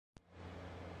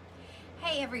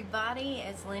Hey everybody,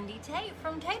 it's Lindy Tate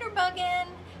from Taterbuggin'.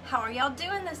 How are y'all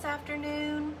doing this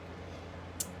afternoon?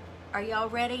 Are y'all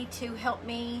ready to help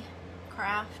me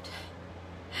craft?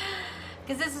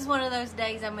 Because this is one of those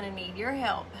days I'm going to need your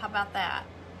help. How about that?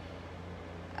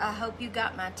 I hope you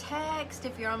got my text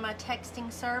if you're on my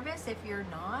texting service. If you're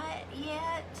not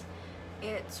yet,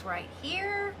 it's right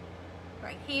here.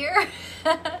 Right here.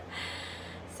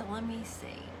 So let me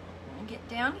see. Let me get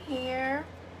down here.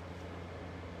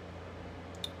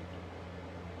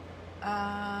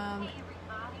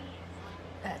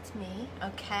 That's me,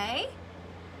 okay.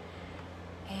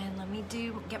 And let me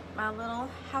get my little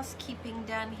housekeeping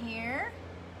done here.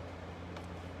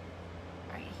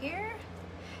 Right here.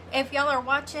 If y'all are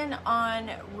watching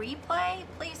on replay,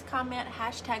 please comment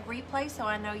 #replay so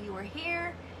I know you were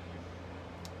here.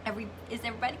 Is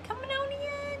everybody coming on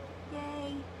in?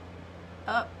 Yay.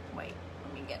 Oh, wait,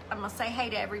 I'm gonna say hey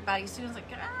to everybody as soon as I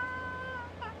get.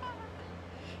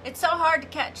 It's so hard to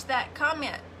catch that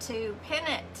comment to pin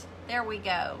it. There we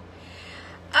go.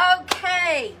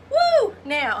 Okay, woo!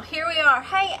 Now, here we are.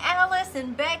 Hey, Alice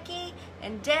and Becky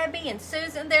and Debbie and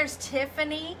Susan. There's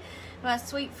Tiffany, my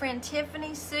sweet friend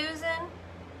Tiffany, Susan,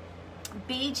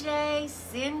 BJ,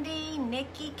 Cindy,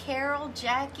 Nikki, Carol,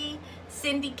 Jackie,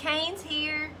 Cindy Kane's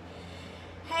here.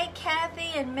 Hey,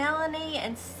 Kathy and Melanie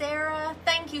and Sarah.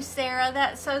 Thank you, Sarah.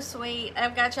 That's so sweet.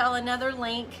 I've got y'all another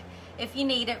link if you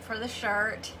need it for the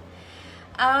shirt.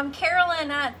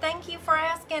 Carolyn, thank you for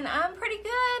asking. I'm pretty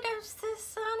good. This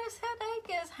sinus headache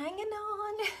is hanging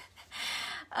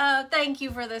on. Thank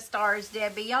you for the stars,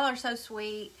 Debbie. Y'all are so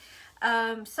sweet.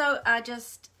 So I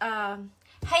just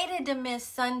hated to miss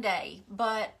Sunday,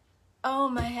 but oh,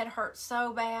 my head hurt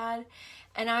so bad,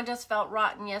 and I just felt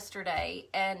rotten yesterday.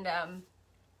 And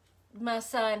my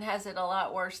son has it a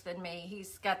lot worse than me.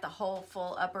 He's got the whole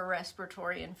full upper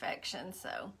respiratory infection,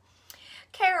 so.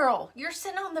 Carol, you're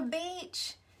sitting on the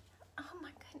beach. Oh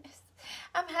my goodness.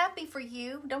 I'm happy for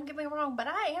you. Don't get me wrong, but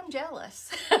I am jealous.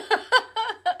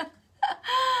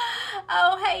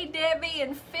 Oh, hey, Debbie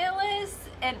and Phyllis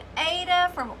and Ada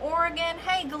from Oregon.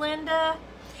 Hey, Glenda.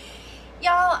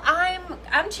 Y'all,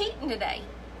 I'm cheating today.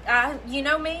 You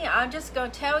know me. I'm just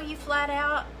going to tell you flat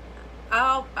out.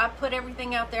 I put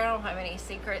everything out there. I don't have any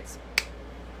secrets.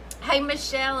 Hey,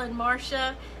 Michelle and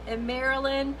Marcia and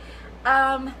Marilyn.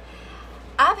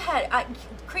 I've had a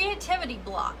creativity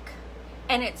block,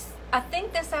 and I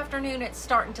think this afternoon it's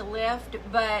starting to lift,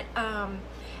 but I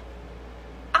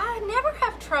never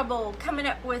have trouble coming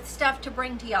up with stuff to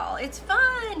bring to y'all. It's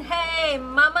fun. Hey,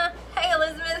 Mama. Hey,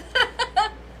 Elizabeth.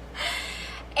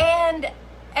 And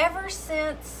ever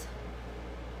since,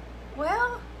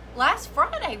 well, last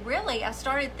Friday, really, I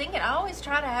started thinking, I always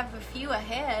try to have a few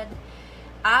ahead.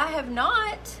 I have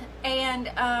not,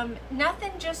 and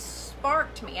nothing just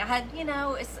sparked me. I had, it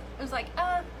was like,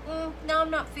 no, I'm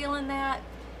not feeling that.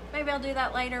 Maybe I'll do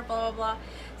that later, blah, blah, blah.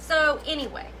 So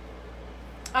anyway,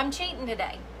 I'm cheating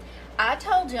today. I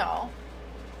told y'all,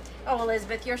 oh,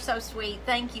 Elizabeth, you're so sweet.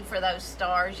 Thank you for those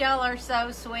stars. Y'all are so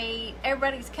sweet.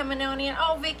 Everybody's coming on in.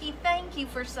 Oh, Vicki, thank you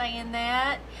for saying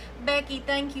that. Becky,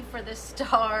 thank you for the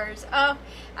stars. Oh,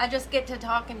 I just get to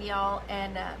talking to y'all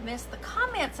and miss the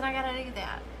comments, and I gotta do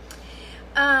that.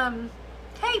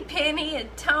 Hey, Penny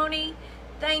and Tony,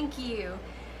 thank you.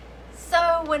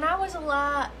 So when I was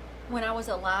alive,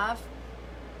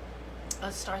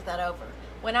 let's start that over.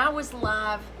 When I was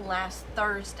live last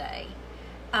Thursday,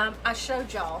 I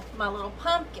showed y'all my little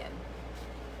pumpkin,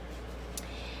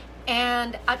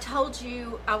 and I told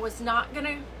you I was not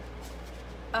gonna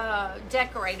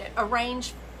decorate it,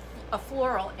 arrange a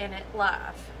floral in it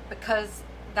live, because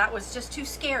that was just too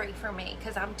scary for me,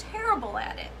 because I'm terrible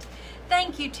at it.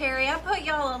 Thank you, Terry. I put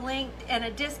y'all a link and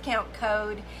a discount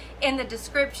code in the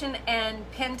description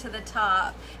and pinned to the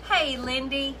top. Hey,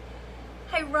 Lindy.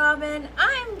 Hey, Robin.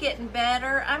 I'm getting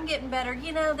better. I'm getting better.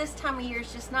 You know, this time of year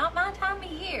is just not my time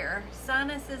of year.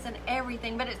 Sinuses and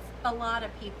everything, but it's a lot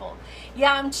of people.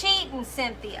 Yeah, I'm cheating,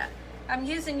 Cynthia. I'm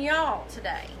using y'all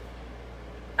today.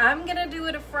 I'm going to do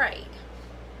it afraid.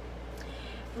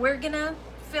 We're going to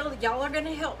y'all are going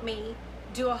to help me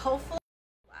do a whole full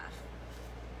life.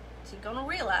 She's going to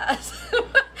realize.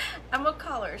 I'm going to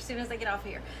call her as soon as I get off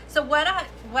here. So what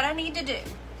I need to do.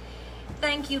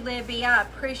 Thank you, Libby. I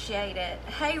appreciate it.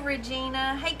 Hey,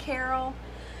 Regina. Hey, Carol.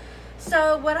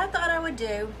 So what I thought I would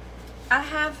do, I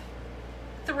have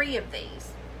 3 of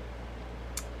these.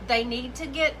 They need to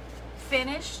get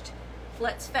finished.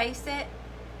 Let's face it.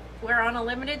 We're on a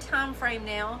limited time frame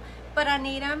now, but I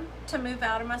need them to move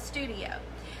out of my studio.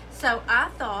 So I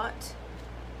thought,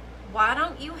 why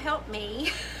don't you help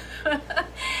me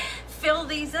fill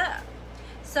these up?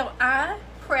 So I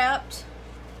prepped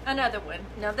another one.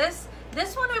 Now this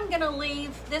one I'm gonna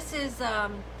leave. This is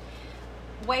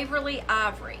Waverly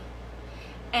Ivory,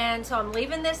 and so I'm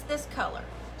leaving this color.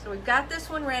 So we've got this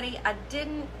one ready. I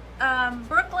didn't,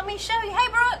 Brooke, let me show you. Hey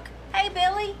Brooke, hey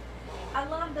Billy. I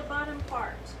love the bottom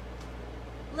part.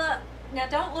 Look, now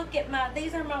don't look at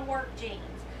these are my work jeans,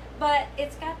 but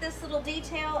it's got this little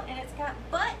detail and it's got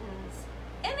buttons.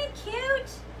 Isn't it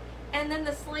cute? And then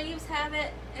the sleeves have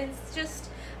it.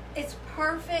 It's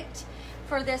perfect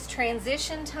for this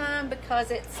transition time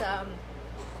because it's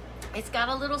got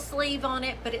a little sleeve on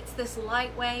it, but it's this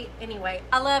lightweight. Anyway,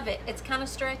 I love it. It's kind of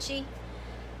stretchy.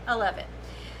 I love it.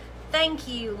 Thank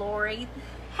you, Lori.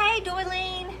 Hey,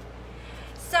 Doylene.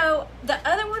 So the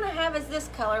other one I have is this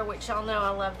color, which y'all know I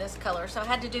love this color. So I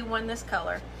had to do one this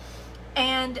color.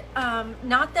 And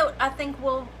not that I think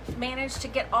we'll manage to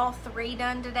get all three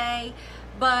done today,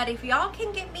 but if y'all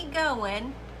can get me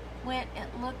going, went and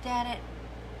looked at it,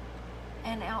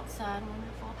 and outside,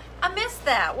 wonderful. I missed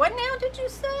that. What now did you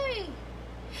say?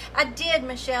 I did,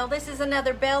 Michelle. This is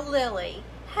another Belle Lily.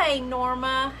 Hey,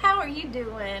 Norma. How are you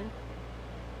doing?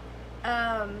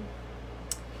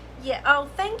 Yeah. Oh,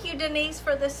 thank you, Denise,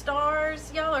 for the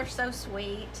stars. Y'all are so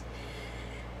sweet.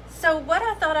 So what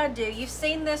I thought I'd do, you've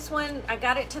seen this one. I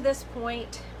got it to this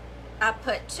point. I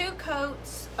put 2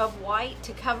 coats of white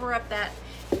to cover up that.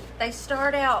 They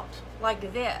start out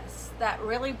like this, that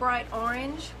really bright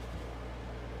orange.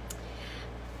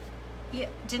 Yeah,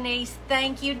 Denise,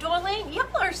 thank you. Dorleen, y'all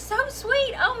are so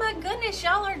sweet. Oh my goodness,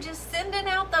 y'all are just sending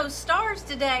out those stars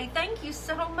today. Thank you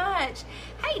so much.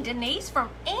 Hey, Denise from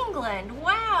England.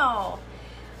 Wow.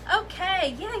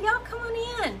 Okay, yeah, y'all come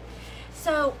on in.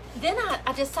 So then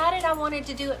I decided I wanted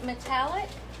to do it metallic,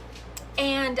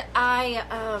 and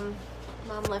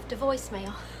Mom left a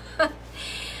voicemail.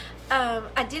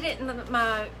 I did it in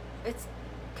it's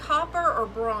copper or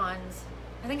bronze.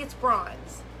 I think it's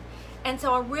bronze. And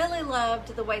so I really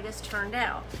loved the way this turned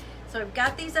out. So I've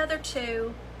got these other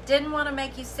 2. Didn't want to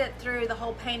make you sit through the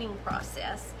whole painting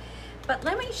process. But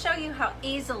let me show you how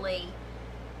easily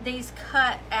these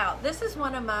cut out. This is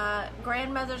one of my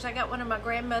grandmother's. I got one of my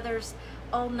grandmother's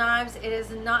old knives. It is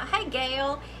not, hey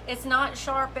Gail, it's not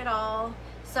sharp at all.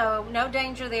 So no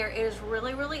danger there. It is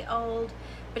really, really old.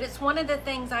 But it's one of the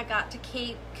things I got to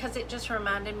keep because it just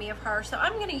reminded me of her. So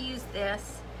I'm going to use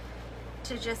this.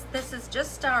 This is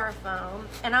just styrofoam,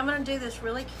 and I'm going to do this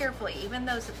really carefully, even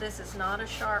though this is not a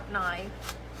sharp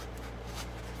knife.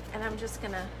 And I'm just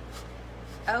going to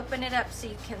open it up so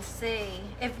you can see.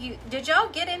 Did y'all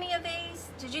get any of these?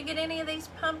 Did you get any of these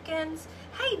pumpkins?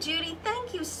 Hey Judy,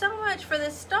 thank you so much for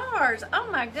the stars. Oh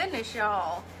my goodness,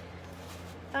 y'all.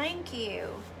 Thank you.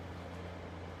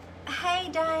 Hey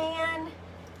Diane.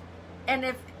 And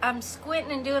if I'm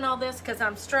squinting and doing all this because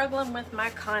I'm struggling with my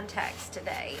contacts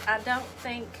today. I don't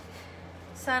think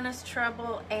sinus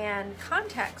trouble and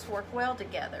contacts work well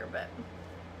together, but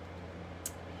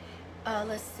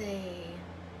let's see.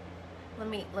 Let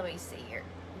me see here.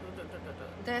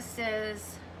 This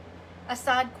is a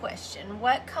side question.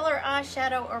 What color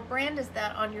eyeshadow or brand is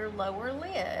that on your lower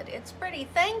lid? It's pretty.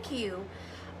 Thank you.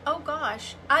 Oh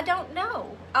gosh, I don't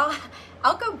know.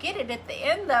 I'll go get it at the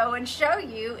end though and show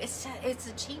you. It's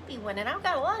a cheapy one, and I've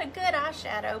got a lot of good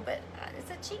eyeshadow, but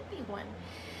it's a cheapy one.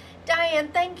 Diane,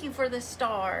 thank you for the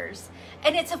stars.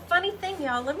 And it's a funny thing,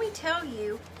 y'all. Let me tell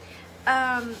you.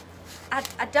 I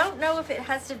don't know if it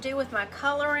has to do with my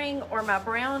coloring or my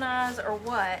brown eyes or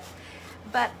what,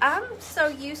 but I'm so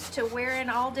used to wearing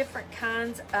all different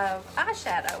kinds of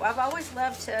eyeshadow. I've always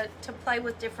loved to play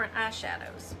with different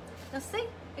eyeshadows. Now see?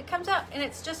 It comes out and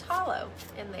it's just hollow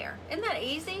in there. Isn't that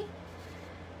easy?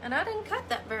 And I didn't cut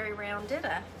that very round, did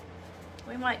I?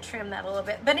 We might trim that a little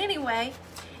bit. But anyway,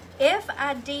 if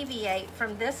I deviate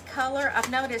from this color, I've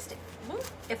noticed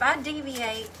if I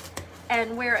deviate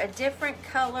and wear a different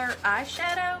color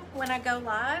eyeshadow when I go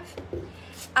live,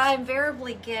 I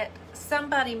invariably get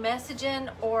somebody messaging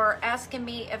or asking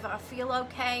me if I feel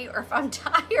okay or if I'm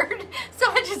tired. So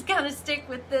I just kind of stick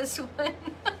with this one.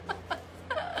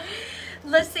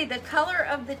 Let's see, the color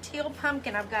of the teal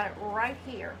pumpkin, I've got it right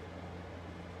here.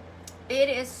 It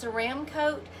is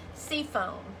Ceramcoat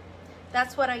Seafoam.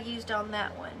 That's what I used on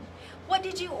that one. What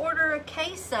did you order a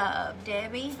case of,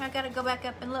 Debbie? I gotta go back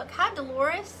up and look. Hi,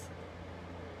 Dolores.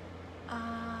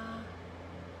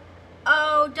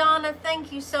 Oh, Donna,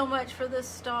 thank you so much for the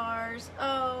stars.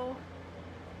 Oh,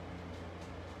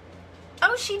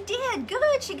 she did.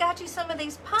 Good. She got you some of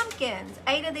these pumpkins.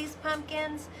 8 of these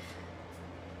pumpkins.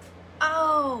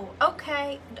 Oh,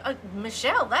 okay.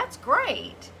 Michelle, that's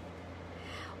great.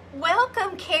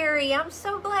 Welcome, Carrie. I'm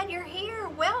so glad you're here.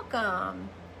 Welcome.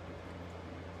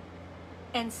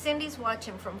 And Cindy's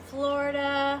watching from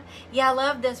Florida. Yeah, I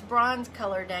love this bronze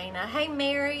color, Dana. Hey,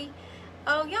 Mary.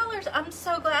 Oh, I'm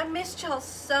so glad. I missed y'all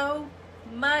so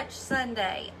much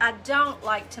Sunday. I don't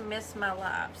like to miss my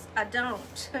lives. I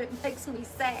don't. It makes me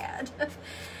sad.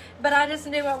 But I just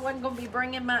knew I wasn't going to be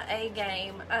bringing my A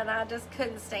game, and I just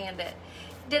couldn't stand it.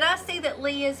 Did I see that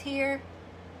Lee is here?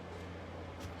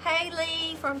 Hey,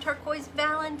 Lee from Turquoise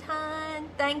Valentine.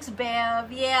 Thanks,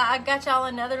 Bev. Yeah, I got y'all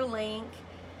another link.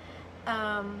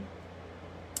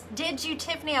 Did you,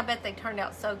 Tiffany? I bet they turned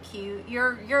out so cute.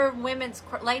 Your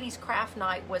ladies craft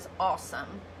night was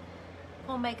awesome.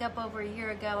 Pull makeup over a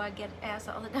year ago. I get asked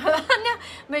all the time. I know,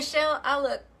 Michelle. I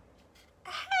look.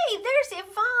 Hey, there's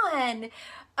Yvonne.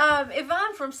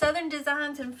 Yvonne from Southern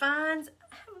Designs and Finds.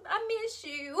 I miss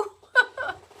you.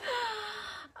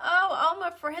 Oh, all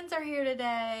my friends are here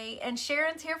today, and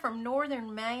Sharon's here from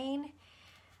Northern Maine.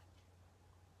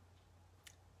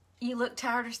 You look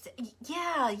tired.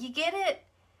 Yeah, you get it.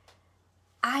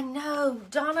 I know,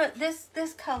 Donna.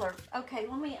 This color. Okay,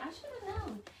 I should have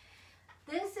known.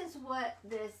 This is what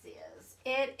this is.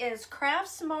 It is Craft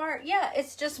Smart. Yeah,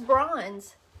 it's just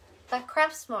bronze. Like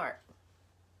Craft Smart.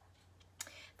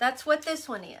 That's what this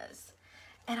one is,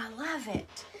 and I love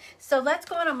it. So let's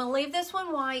go on. I'm gonna leave this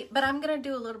one white, but I'm gonna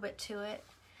do a little bit to it.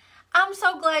 I'm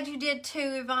so glad you did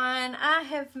too, Yvonne. I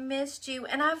have missed you,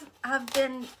 and I've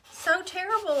been so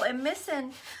terrible at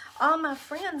missing all my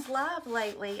friends live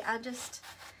lately.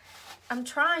 I'm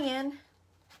trying.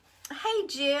 Hey,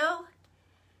 Jill.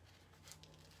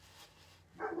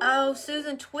 Oh,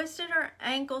 Susan twisted her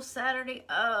ankle Saturday.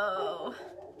 Oh.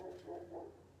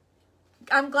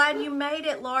 I'm glad you made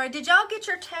it, Laura. Did y'all get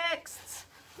your texts?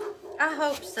 I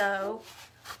hope so.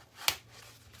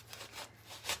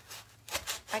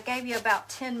 I gave you about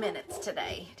 10 minutes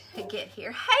today to get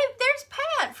here. Hey, there's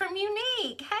Pat from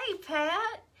Unique. Hey,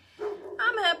 Pat.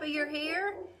 I'm happy you're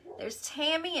here. There's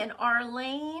Tammy and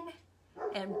Arlene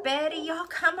and Betty. Y'all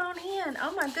come on in.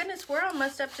 Oh, my goodness. We're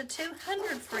almost up to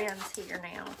 200 friends here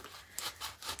now.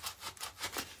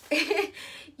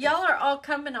 Y'all are all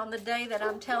coming on the day that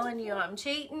I'm telling you I'm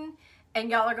cheating, and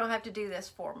y'all are going to have to do this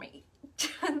for me.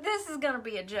 This is going to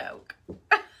be a joke.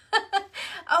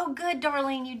 Oh, good,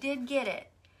 Darlene. You did get it.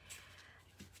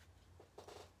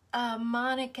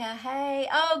 Monica, hey.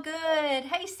 Oh, good.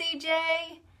 Hey,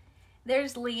 CJ.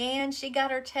 There's Leanne. She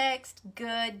got her text.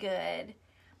 Good, good.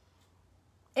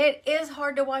 It is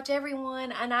hard to watch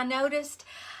everyone, and I noticed,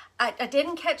 I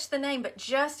didn't catch the name, but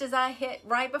just as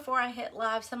right before I hit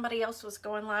live, somebody else was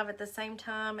going live at the same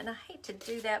time, and I hate to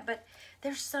do that, but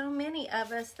there's so many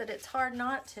of us that it's hard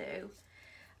not to.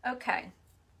 Okay.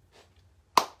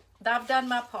 I've done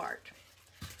my part.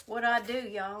 What do I do,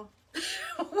 y'all?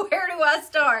 Where do I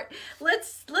start?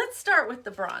 Let's start with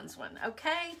the bronze one,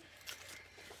 okay?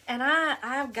 And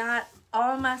I've got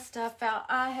all my stuff out.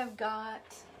 I have got,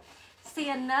 see,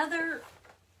 another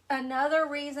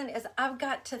reason is I've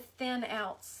got to thin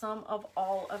out some of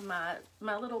all of my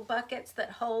little buckets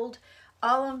that hold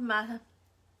all of my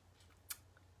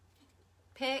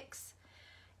picks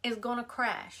is gonna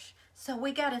crash. So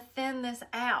we got to thin this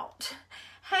out.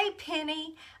 Hey,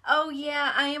 Penny. Oh,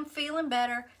 yeah, I am feeling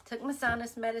better. Took my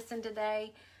sinus medicine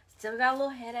today. Still got a little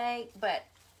headache, but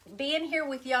being here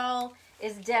with y'all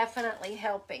is definitely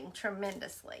helping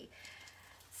tremendously.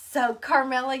 So,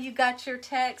 Carmela, you got your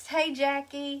text. Hey,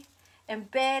 Jackie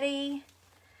and Betty.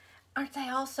 Aren't they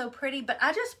all so pretty? But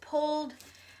I just pulled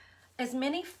as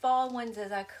many fall ones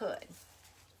as I could.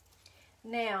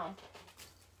 Now,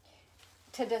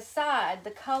 to decide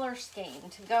the color scheme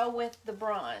to go with the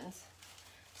bronze.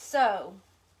 So,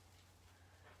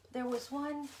 there was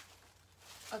one,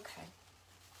 okay.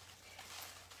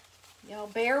 Y'all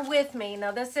bear with me.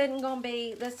 Now, this is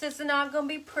not going to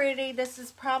be pretty. This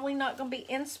is probably not going to be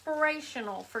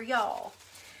inspirational for y'all.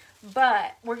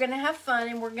 But we're going to have fun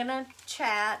and we're going to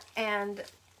chat. And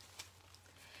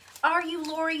are you,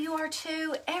 Lori? You are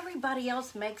too. Everybody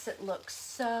else makes it look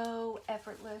so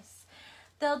effortless.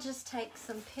 They'll just take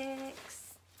some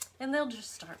pics and they'll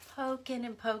just start poking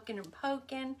and poking and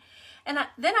poking. And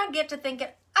then I get to thinking,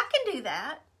 I can do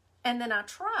that. And then I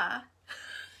try.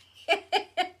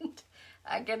 And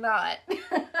I cannot.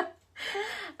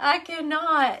 I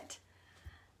cannot.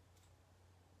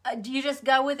 Do you just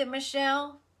go with it,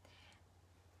 Michelle?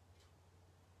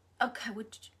 Okay,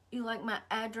 would you like my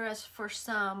address for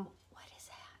some? What is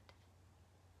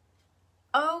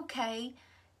that? Okay.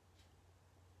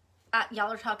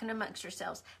 Y'all are talking amongst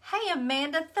yourselves. Hey,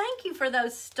 Amanda, thank you for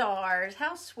those stars.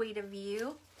 How sweet of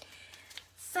you.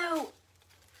 So,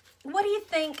 what do you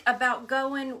think about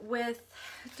going with,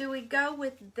 do we go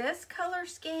with this color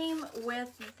scheme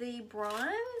with the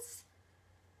bronze?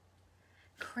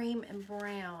 cream and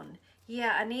brown.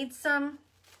 Yeah, I need some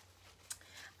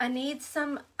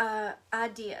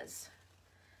ideas.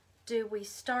 Do we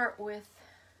start with,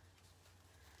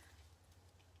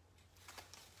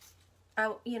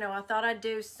 oh, you know, I thought I'd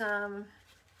do some,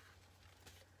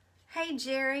 hey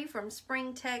Jerry from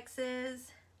Spring,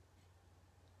 Texas.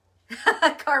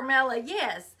 Carmela,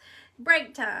 yes,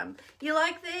 break time. You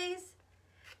like these?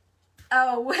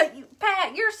 Oh,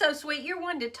 Pat, you're so sweet. You're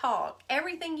one to talk.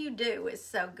 Everything you do is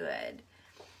so good.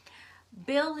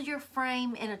 Build your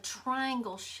frame in a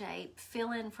triangle shape.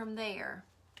 Fill in from there.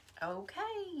 Okay.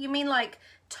 You mean like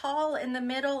tall in the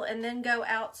middle and then go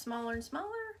out smaller and smaller?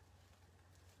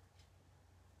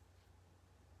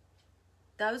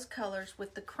 Those colors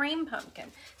with the cream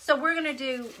pumpkin. So we're going to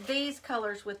do these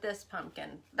colors with this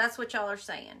pumpkin. That's what y'all are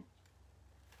saying.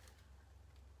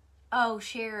 Oh,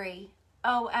 Sherry.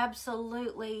 Oh,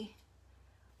 absolutely.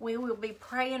 We will be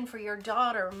praying for your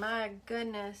daughter. My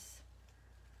goodness.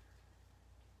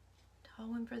 Tall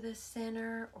one for the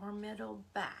center or middle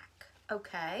back.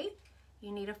 Okay.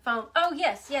 You need a foam. Oh,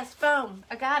 yes, yes, foam.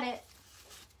 I got it.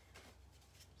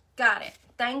 Got it.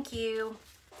 Thank you.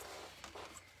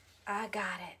 I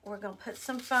got it. We're going to put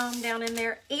some foam down in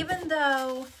there. Even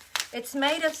though it's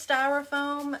made of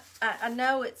styrofoam, I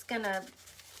know it's going to...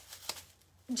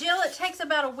 Jill, it takes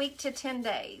about a week to 10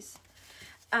 days.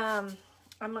 I'm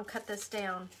going to cut this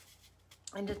down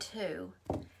into 2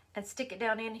 and stick it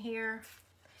down in here.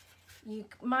 You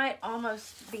might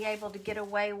almost be able to get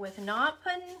away with not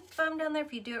putting foam down there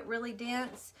if you do it really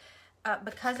dense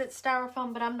because it's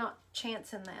styrofoam, but I'm not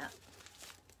chancing that.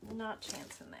 Not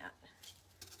chancing that.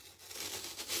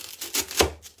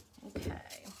 Okay.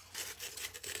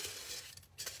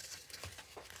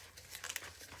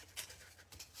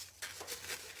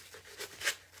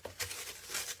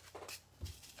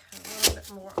 A little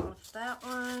bit more off that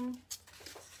one.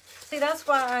 See, that's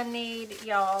why I need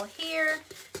y'all here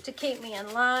to keep me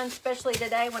in line, especially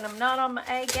today when I'm not on my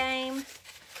A game,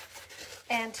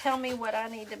 and tell me what I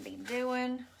need to be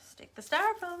doing. Stick the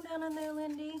styrofoam down in there,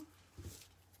 Lindy,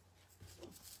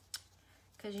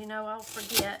 because you know I'll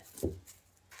forget.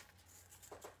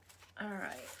 All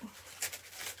right.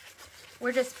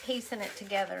 We're just piecing it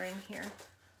together in here.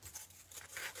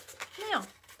 Now,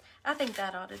 I think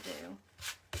that ought to do.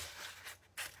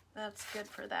 That's good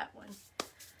for that one.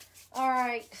 All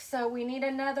right, so we need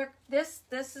another, this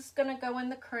is gonna go in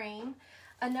the cream.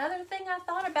 Another thing I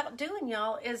thought about doing,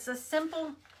 y'all, is a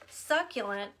simple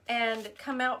succulent and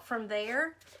come out from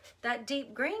there. That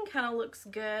deep green kind of looks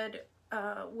good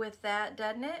with that,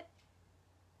 doesn't it?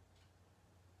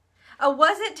 Oh,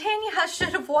 was it, Tanya? I should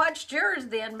have watched yours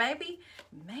then. Maybe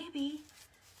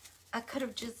I could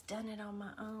have just done it on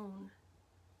my own.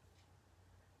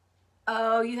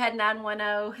 Oh, you had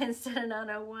 910 instead of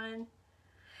 901.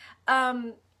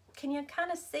 Can you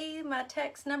kind of see my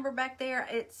text number back there?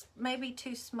 It's maybe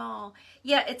too small.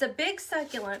 Yeah, it's a big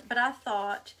succulent, but I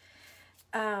thought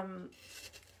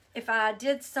if I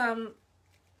did some,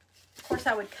 of course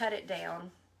I would cut it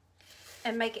down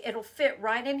and make it, it'll fit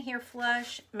right in here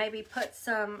flush. Maybe put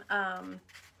some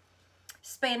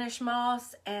Spanish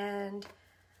moss and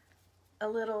a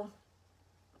little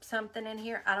something in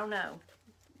here. I don't know.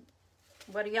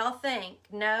 What do y'all think?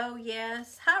 No?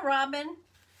 Yes? Hi, Robin.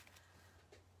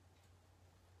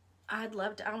 I'd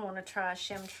love to, I want to try a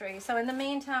shim tree. So in the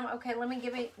meantime, okay, let me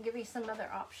give you some other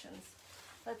options.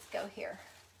 Let's go here.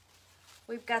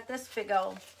 We've got this big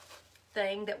old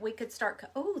thing that we could start.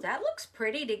 Oh, that looks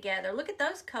pretty together. Look at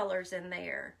those colors in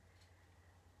there.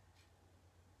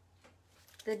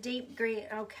 The deep green.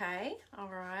 Okay, all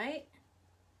right.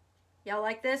 Y'all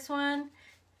like this one?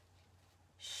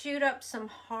 Shoot up some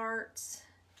hearts.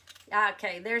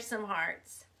 Okay, there's some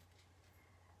hearts.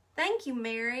 Thank you,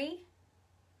 Mary.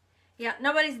 Yeah,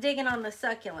 nobody's digging on the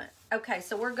succulent. Okay,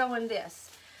 so we're going this.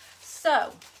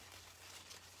 So,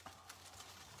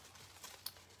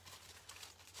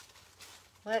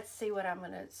 let's see what I'm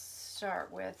going to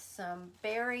start with. Some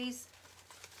berries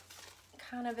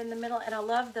kind of in the middle. And I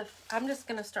love the, I'm just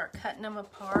going to start cutting them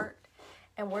apart.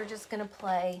 And we're just going to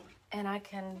play. And I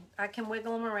can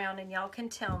wiggle them around and y'all can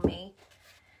tell me.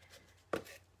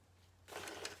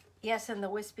 Yes, and the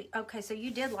wispy. Okay, so you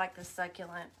did like the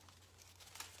succulent.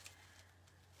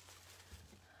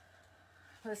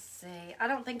 Let's see. I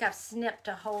don't think I've snipped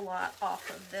a whole lot off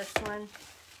of this one.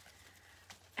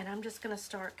 And I'm just going to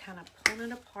start kind of pulling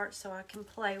it apart so I can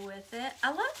play with it.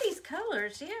 I love these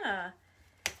colors, yeah.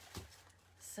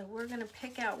 So we're going to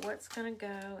pick out what's going to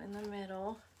go in the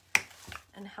middle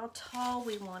and how tall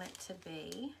we want it to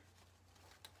be.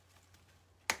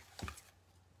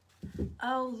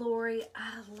 Oh, Lori,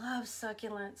 I love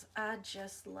succulents. I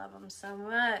just love them so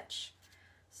much.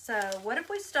 So what if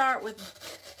we start with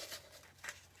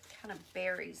kind of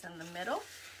berries in the middle,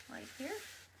 right here?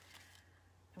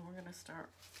 And we're gonna start.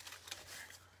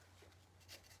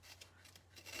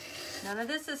 None of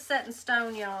this is set in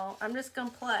stone, y'all. I'm just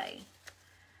gonna play.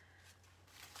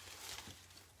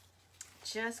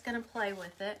 Just gonna play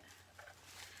with it.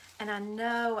 And I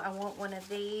know I want one of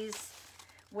these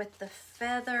with the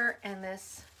feather and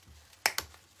this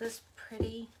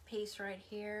pretty piece right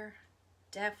here.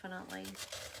 Definitely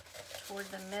toward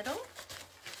the middle.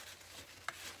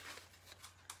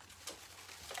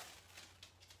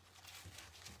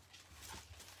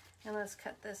 And let's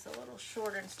cut this a little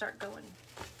shorter and start going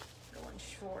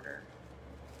shorter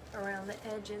around the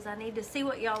edges. I need to see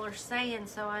what y'all are saying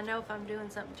so I know if I'm doing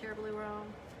something terribly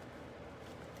wrong.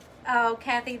 Oh,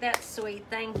 Kathy, that's sweet.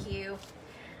 Thank you.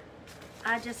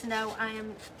 I just know I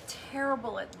am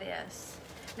terrible at this.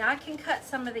 Now I can cut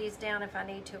some of these down if I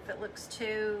need to, if it looks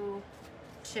too.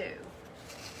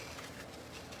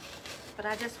 But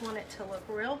I just want it to look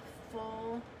real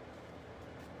full.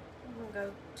 I'm gonna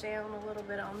go down a little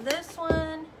bit on this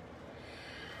one.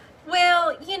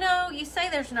 Well, you know, you say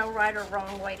there's no right or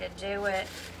wrong way to do it,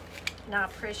 and I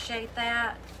appreciate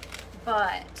that,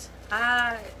 but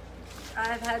I've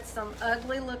had some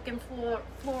ugly looking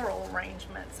floral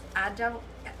arrangements.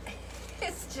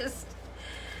 It's just,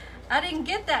 I didn't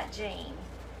get that gene.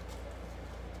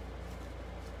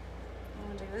 I'm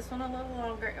gonna do this one a little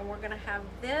longer, and we're gonna have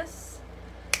this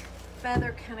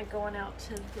feather kind of going out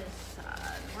to this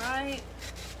side, right?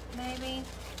 Maybe.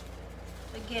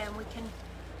 Again, we can.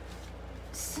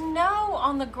 Snow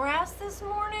on the grass this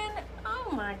morning?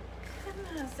 Oh my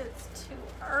goodness, it's too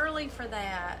early for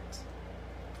that.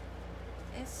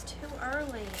 It's too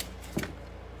early.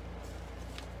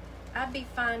 I'd be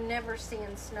fine never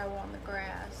seeing snow on the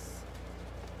grass.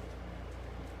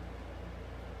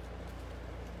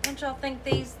 Don't y'all think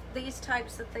these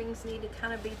types of things need to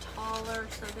kind of be taller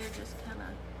so they're just kind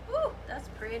of, ooh, that's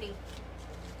pretty.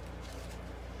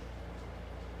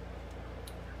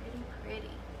 Pretty.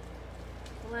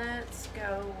 Let's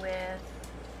go with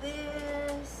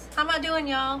this. How am I doing,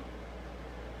 y'all?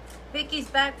 Vicky's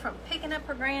back from picking up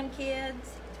her grandkids.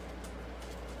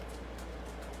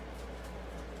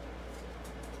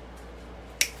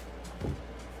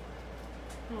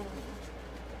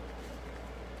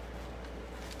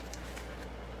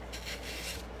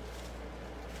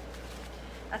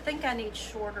 I think I need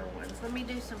shorter ones. Let me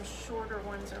do some shorter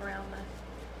ones around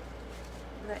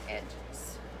the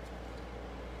edges.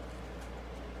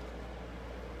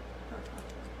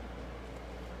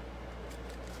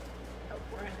 Oh,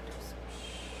 we're gonna do some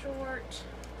short.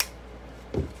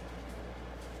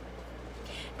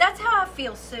 That's how I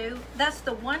feel, Sue. That's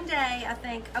the one day I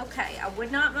think, okay, I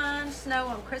would not mind snow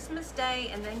on Christmas Day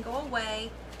and then go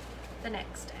away the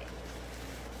next day.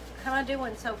 How am I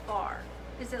doing so far?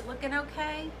 Is it looking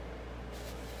okay?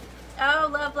 Oh,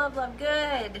 love, love, love.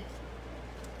 Good.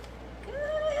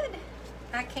 Good.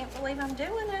 I can't believe I'm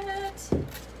doing it.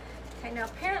 Okay, now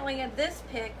apparently this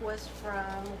pick was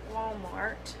from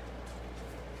Walmart,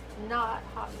 not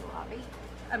Hobby Lobby.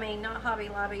 I mean, not Hobby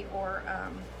Lobby or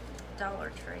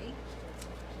Dollar Tree.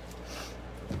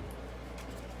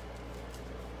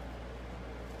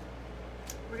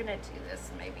 We're gonna do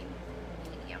this maybe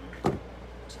medium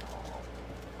tall.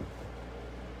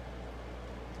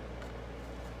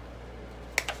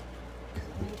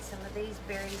 Need some of these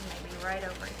berries maybe right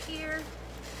over here.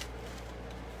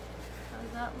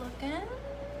 How's that looking? Are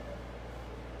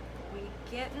we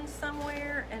getting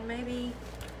somewhere? And maybe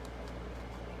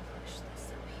push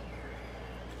this up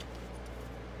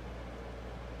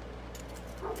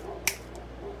here.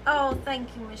 Oh,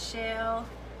 thank you, Michelle.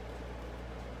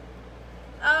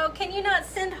 Oh, can you not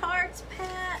send hearts,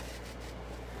 Pat?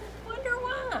 Wonder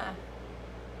why.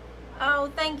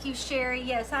 Oh, thank you, Sherry.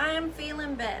 Yes, I am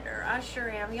feeling better. I sure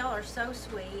am. Y'all are so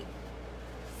sweet.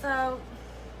 So,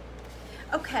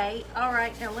 okay, all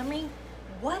right. Now let me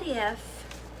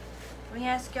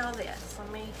ask y'all this.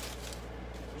 Let me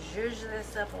zhuzh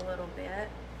this up a little bit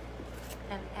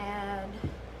and add,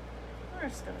 we're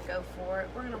just gonna go for it.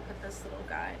 We're gonna put this little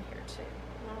guy in here too.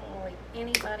 I don't wanna leave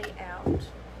anybody out.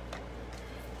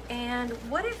 And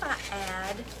what if I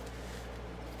add,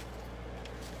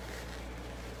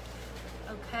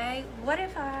 okay, what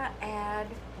if I add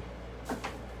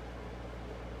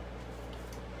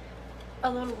a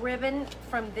little ribbon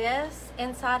from this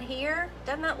inside here?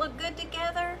 Doesn't that look good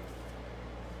together?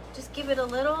 Just give it a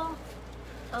little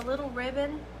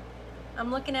ribbon.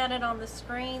 I'm looking at it on the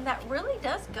screen. That really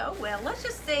does go well. Let's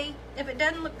just see. If it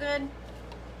doesn't look good,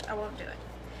 I won't do it.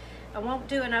 I won't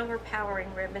do an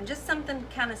overpowering ribbon, just something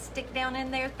kind of stick down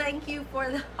in there. Thank you for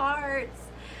the hearts.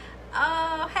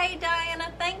 Oh, hey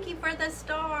Diana, thank you for the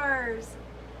stars.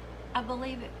 I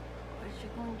believe it. Was you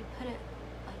going to put it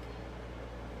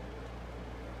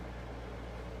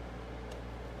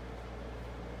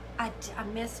like... I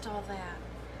missed all that.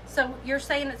 So you're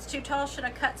saying it's too tall? Should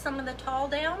I cut some of the tall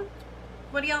down?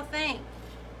 What do y'all think?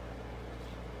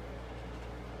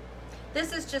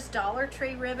 This is just Dollar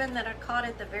Tree ribbon that I caught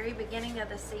at the very beginning of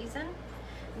the season.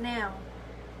 Now,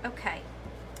 okay,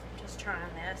 I'm just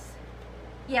trying this.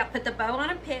 Yeah, put the bow on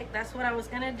a pick. That's what I was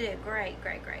gonna do. Great,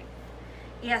 great, great.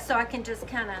 Yeah, so I can just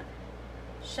kind of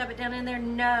shove it down in there.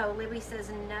 No, Libby says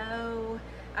no.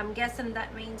 I'm guessing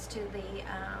that means to the,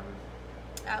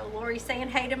 oh, Lori's saying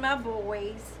hey to my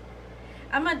boys.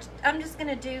 I'm just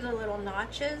gonna do the little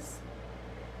notches.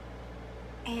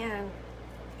 And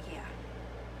yeah,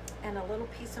 and a little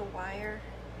piece of wire.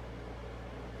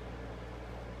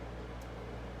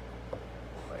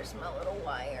 Where's my little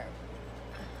wire?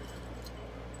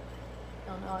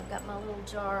 Oh no, I've got my little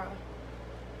jar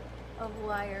of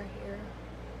wire here.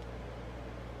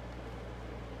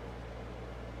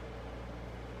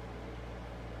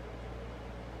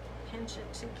 Pinch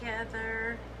it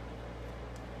together.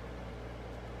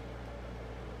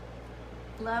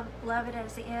 Love it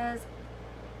as is.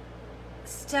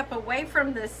 Step away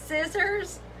from the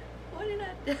scissors. What did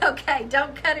I do? Okay,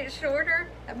 don't cut it shorter.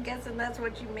 I'm guessing that's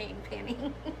what you mean,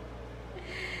 Penny.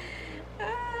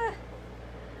 Where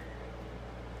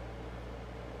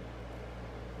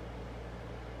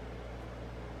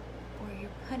you're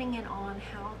putting it on,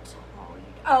 how tall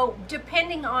you... Oh,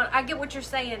 depending on... I get what you're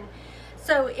saying.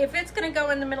 So if it's going to go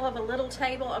in the middle of a little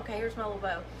table... Okay, here's my little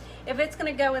bow. If it's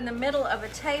going to go in the middle of a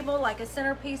table, like a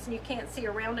centerpiece, and you can't see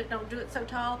around it, don't do it so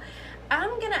tall.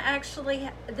 I'm going to actually,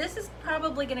 this is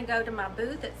probably going to go to my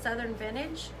booth at Southern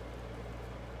Vintage.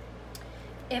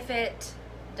 If it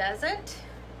doesn't,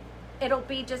 it'll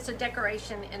be just a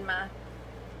decoration in my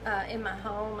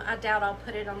home. I doubt I'll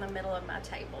put it on the middle of my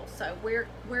table. So we're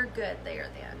good there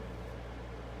then.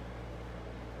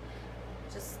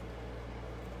 Just,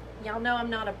 y'all know I'm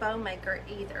not a bow maker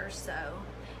either, so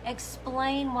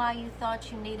explain why you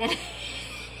thought you needed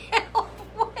help.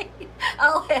 Wait,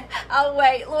 I'll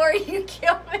wait. Lori, you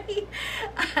kill me.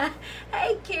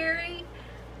 Hey, Carrie,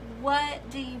 what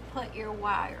do you put your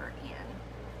wire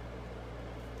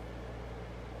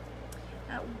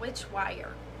in? Which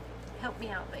wire? Help me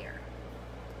out there.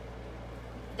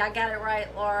 I got it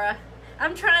right, Laura.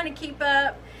 I'm trying to keep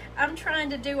up. I'm trying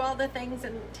to do all the things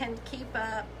and tend to keep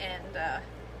up. And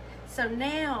so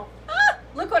now,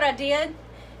 look what I did.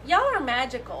 Y'all are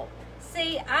magical.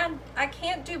 See, I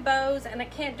can't do bows and I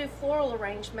can't do floral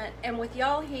arrangement. And with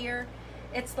y'all here,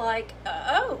 it's like,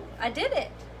 oh, I did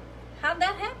it. How'd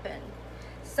that happen?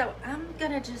 So I'm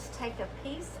going to just take a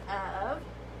piece of,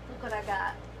 look what I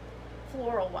got,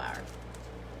 floral wire.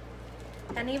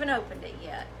 Hadn't even opened it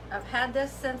yet. I've had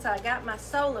this since I got my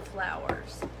solar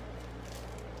flowers.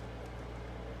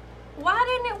 Why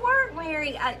didn't it work,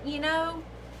 Mary?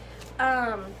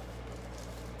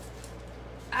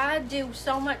 I do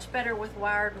so much better with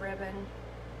wired ribbon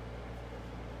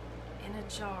in a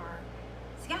jar.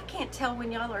 See, I can't tell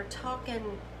when y'all are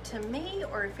talking to me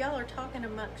or if y'all are talking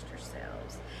amongst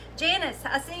yourselves. Janice,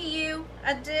 I see you.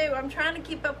 I do. I'm trying to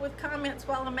keep up with comments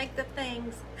while I make the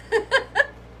things.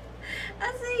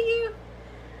 I see you.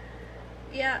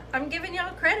 Yeah, I'm giving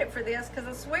y'all credit for this because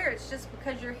I swear it's just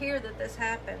because you're here that this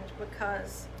happened,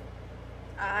 because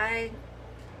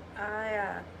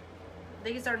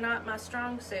these are not my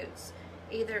strong suits.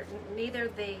 Neither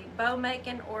the bow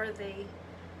making or the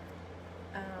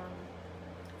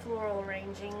floral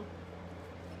arranging.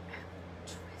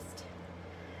 Twisted.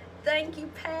 Thank you,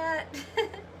 Pat.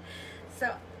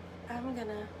 So I'm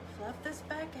gonna fluff this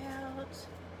back out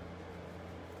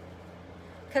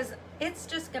because it's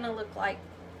just gonna look like,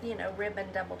 you know, ribbon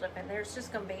doubled up in there. It's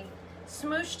just gonna be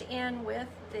smooshed in with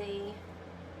the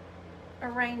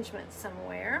arrangement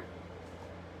somewhere.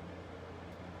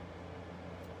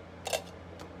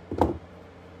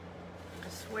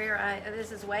 Where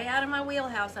this is way out of my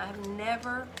wheelhouse. I have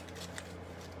never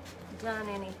done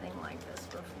anything like this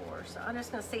before, so I'm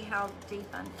just gonna see how deep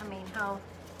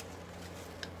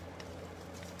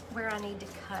where I need to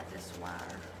cut this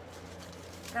wire.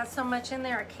 Got so much in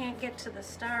there I can't get to the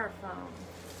styrofoam.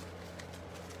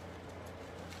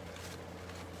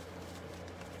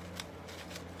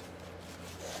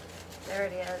 There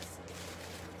it is.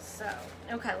 So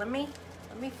okay, let me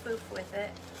foof with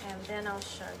it and then I'll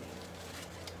show you.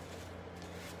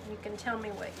 You can tell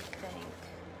me what you think.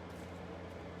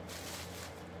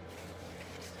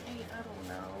 Hey, I don't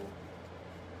know.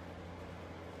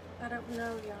 I don't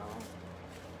know, y'all.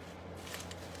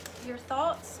 Your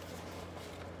thoughts?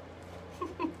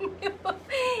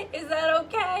 Is that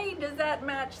okay? Does that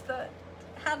match the,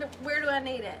 where do I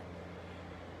need it?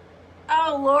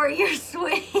 Oh, Lori, you're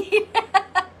sweet.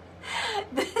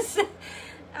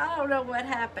 I don't know what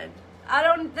happened.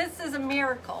 This is a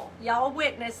miracle. Y'all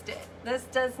witnessed it. This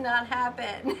does not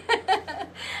happen.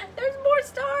 There's more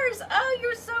stars. Oh,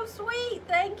 you're so sweet.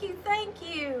 Thank you, thank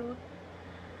you.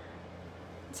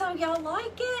 So y'all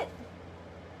like it?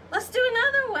 Let's do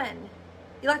another one.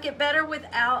 You like it better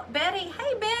without Betty?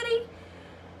 Hey, Betty.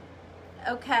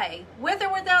 Okay, with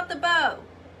or without the bow?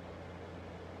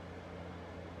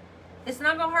 It's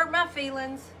not gonna hurt my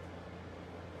feelings.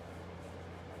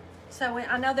 So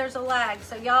I know there's a lag,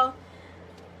 so y'all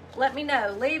let me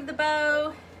know. Leave the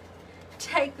bow,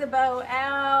 take the bow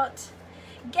out.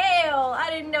 Gail, I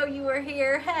didn't know you were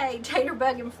here. Hey,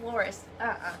 Taterbug and Florist.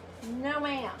 No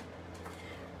ma'am.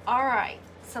 All right,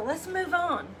 so let's move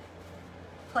on.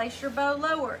 Place your bow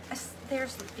lower.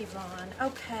 There's Yvonne.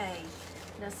 Okay.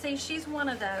 Now see, she's one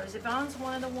of those. Yvonne's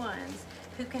one of the ones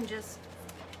who can just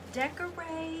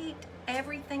decorate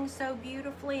everything so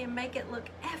beautifully and make it look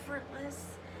effortless.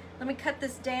 Let me cut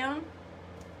this down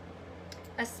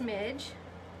a smidge,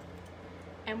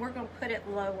 and we're gonna put it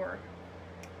lower.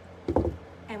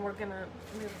 And we're gonna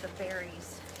move the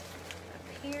berries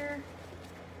up here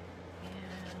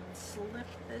and slip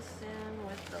this in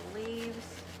with the leaves.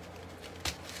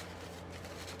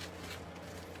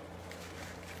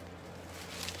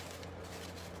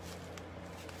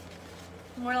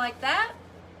 More like that.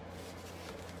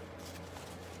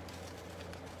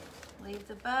 Leave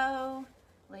the bow,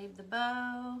 leave the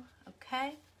bow.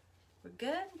 Okay, we're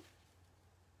good.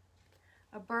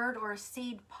 A bird or a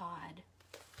seed pod.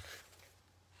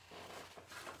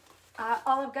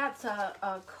 All I've got's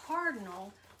a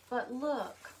cardinal, but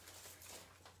look.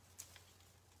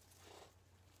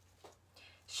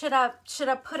 Should I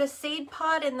put a seed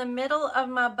pod in the middle of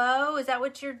my bow? Is that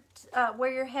what you're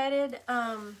where you're headed,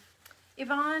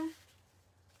 Yvonne?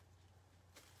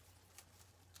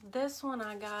 This one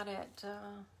I got at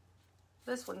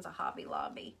this one's a Hobby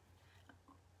Lobby.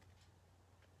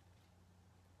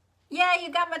 Yeah,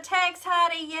 you got my text,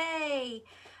 Heidi. Yay.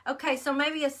 Okay, so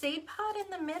maybe a seed pod in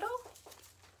the middle.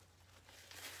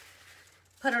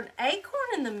 Put an acorn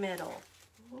in the middle.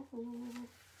 Ooh.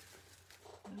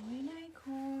 An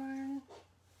acorn.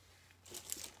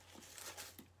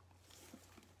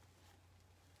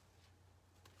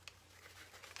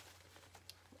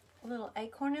 A little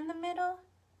acorn in the middle.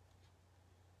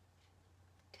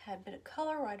 Tad bit of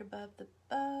color right above the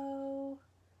bow.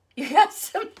 You got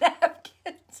some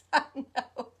napkins, I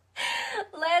know.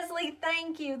 Leslie,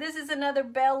 thank you. This is another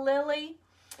Bell Lily.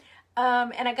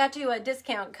 And I got you a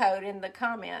discount code in the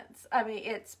comments. I mean,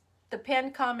 it's the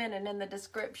pinned comment and in the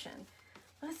description.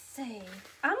 Let's see.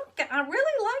 I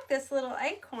really like this little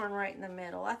acorn right in the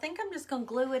middle. I think I'm just going to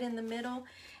glue it in the middle.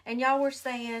 And y'all were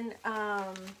saying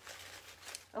a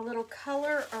little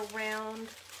color around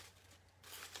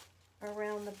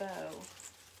the bow.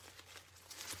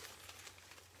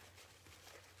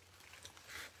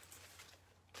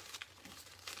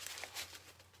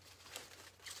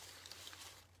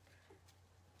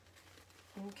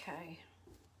 Okay.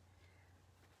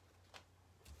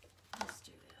 Let's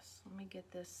do this. Let me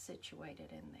get this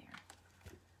situated in there.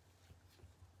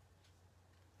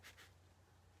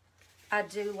 I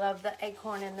do love the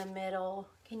acorn in the middle.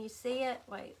 Can you see it?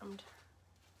 Wait,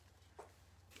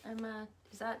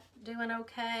 is that doing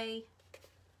okay?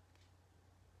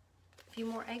 A few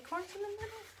more acorns in the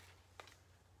middle?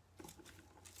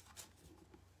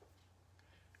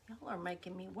 Y'all are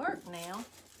making me work now.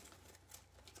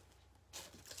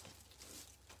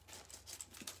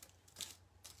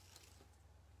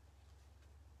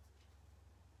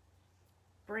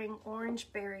 Bring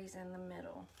orange berries in the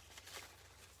middle.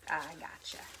 I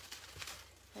gotcha.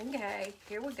 Okay,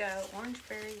 here we go. Orange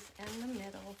berries in the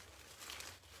middle.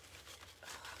 Oh,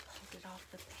 I pulled it off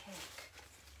the pick.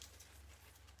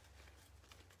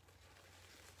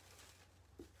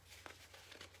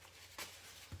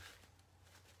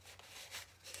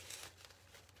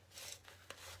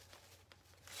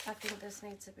 I think this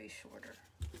needs to be shorter.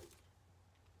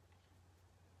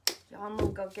 Y'all, I'm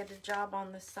gonna go get a job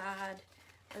on the side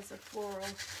as a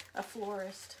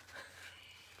florist.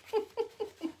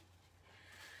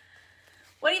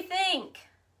 What do you think?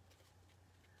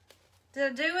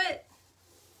 Did I do it?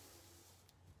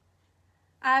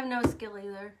 I have no skill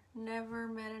either. Never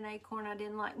met an acorn I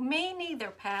didn't like. Me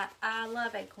neither, Pat. I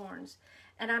love acorns,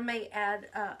 and I may add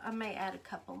a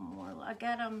couple more. I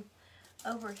got them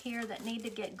over here that need to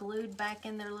get glued back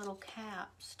in their little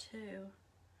caps too.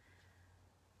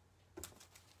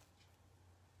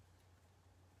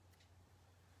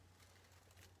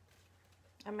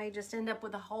 I may just end up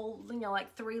with a whole, you know,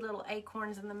 like 3 little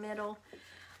acorns in the middle.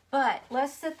 But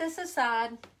let's set this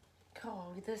aside.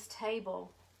 Oh, this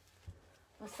table.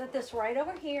 Let's set this right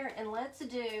over here and let's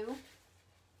do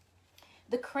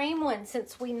the cream one,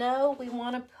 since we know we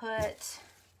want to put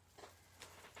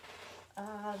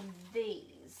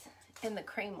these in the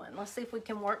cream one. Let's see if we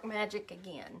can work magic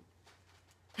again.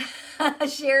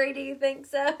 Sherry, do you think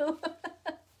so?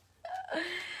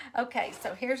 Okay,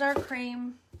 so here's our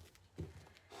cream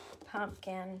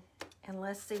pumpkin, and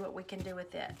let's see what we can do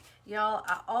with it. Y'all,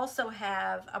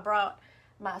 I brought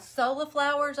my Sola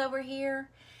flowers over here,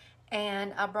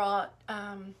 and I brought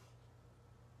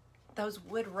those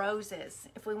wood roses,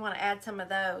 if we want to add some of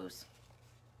those.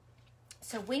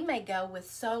 So we may go with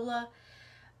Sola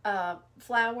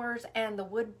flowers and the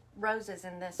wood roses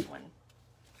in this one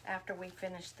after we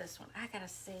finish this one. I gotta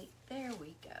see. There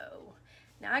we go.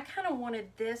 Now I kind of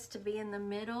wanted this to be in the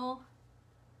middle.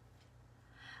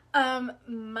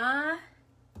 My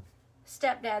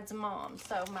stepdad's mom,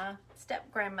 so my step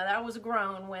grandmother, I was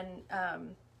grown when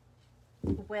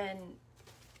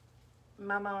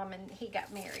my mom and he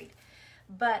got married,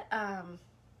 but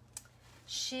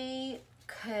she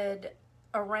could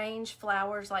arrange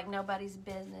flowers like nobody's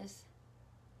business.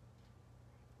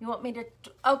 You want me to,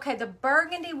 okay, the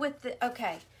burgundy with the,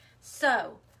 okay,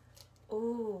 so,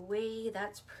 ooh wee,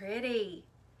 that's pretty.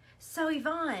 So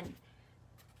Yvonne,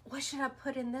 what should I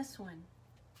put in this one?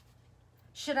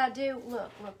 Should I do,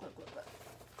 look.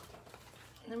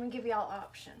 Let me give y'all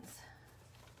options.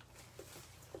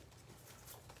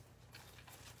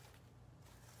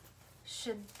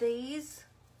 Should these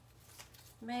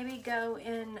maybe go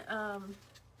in,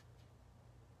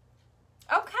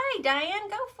 okay, Diane,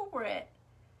 go for it.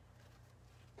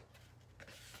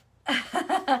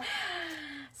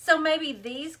 So maybe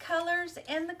these colors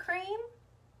in the cream.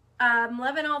 I'm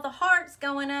loving all the hearts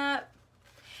going up.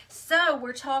 So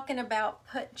we're talking about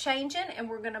changing, and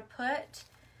we're going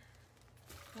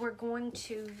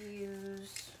to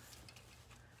use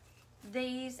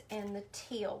these in the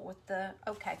teal with the,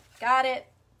 okay, got it.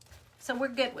 So we're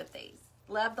good with these.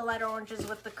 Love the light oranges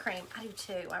with the cream. I do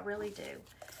too, I really do.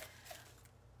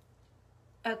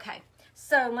 Okay,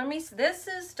 so this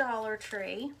is Dollar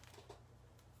Tree.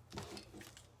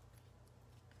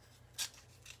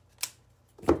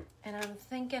 And I'm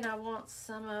thinking I want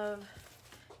some of,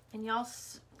 and y'all,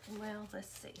 well, let's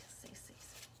see.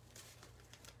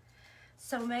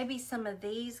 So maybe some of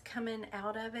these coming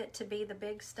out of it to be the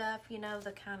big stuff, you know,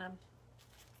 the kind of,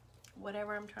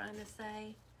 whatever I'm trying to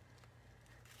say.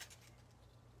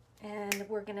 And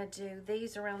we're gonna do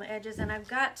these around the edges, and I've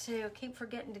got to keep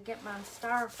forgetting to get my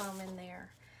styrofoam in there.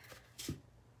 I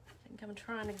think I'm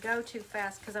trying to go too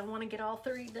fast because I want to get all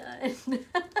 3 done.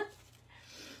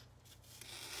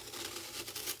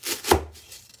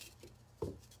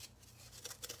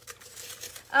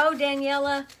 Oh,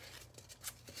 Daniela,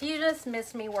 you just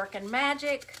missed me working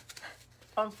magic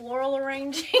on floral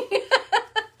arranging,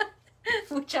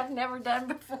 which I've never done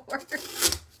before.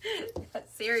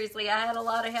 Seriously, I had a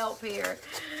lot of help here.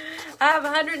 I have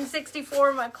 164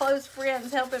 of my close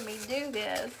friends helping me do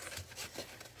this,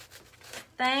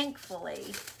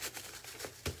 thankfully.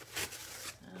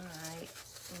 All right,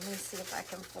 let me see if I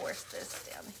can force this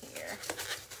down here.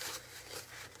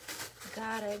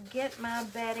 Gotta get my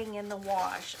bedding in the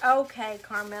wash. Okay,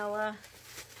 Carmela.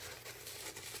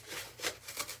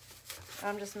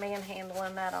 I'm just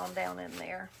manhandling that on down in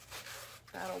there.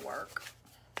 That'll work.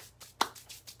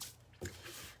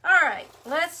 All right,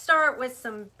 let's start with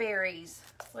some berries.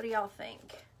 What do y'all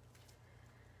think?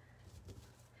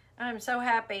 I'm so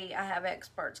happy I have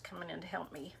experts coming in to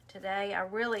help me today. I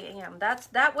really am.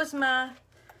 That was my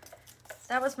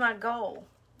goal.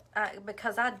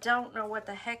 Because I don't know what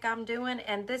the heck I'm doing,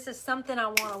 and this is something I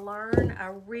want to learn.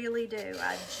 I really do.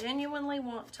 I genuinely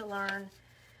want to learn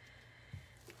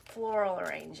floral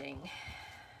arranging.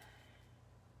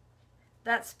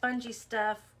 That spongy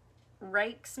stuff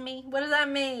rakes me. What does that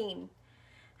mean?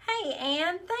 Hey,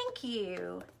 Anne, thank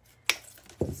you.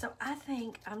 So I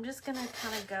think I'm just going to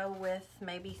kind of go with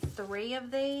maybe 3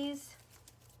 of these.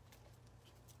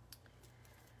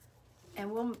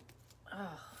 And we'll,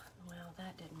 oh, well,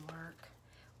 that didn't work.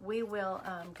 We will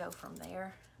go from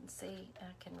there and see.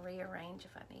 I can rearrange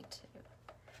if I need to.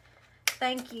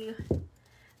 Thank you.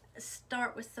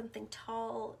 Start with something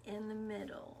tall in the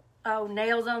middle. Oh,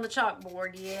 nails on the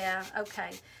chalkboard. Yeah,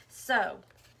 okay. So,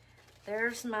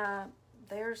 there's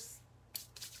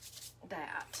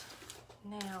that.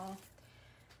 Now,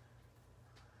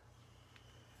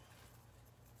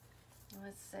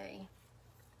 let's see.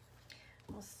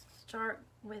 We'll start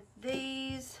with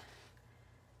these.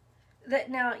 that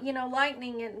now, you know,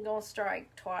 lightning isn't gonna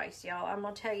strike twice, y'all. I'm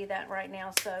gonna tell you that right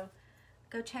now. So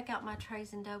go check out my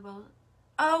trays and doughboys.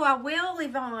 Oh, I will,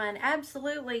 Yvonne.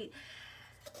 Absolutely.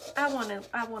 I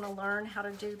wanna learn how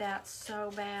to do that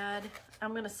so bad.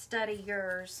 I'm gonna study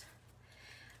yours.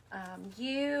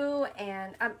 You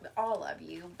and all of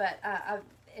you, but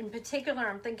in particular,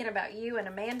 I'm thinking about you and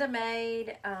Amanda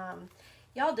Maid.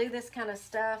 Y'all do this kind of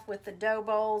stuff with the dough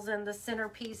bowls and the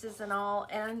centerpieces and all,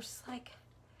 and I'm just like,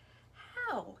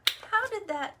 how did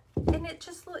that? And it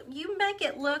just look, you make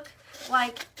it look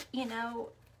like, you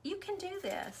know, you can do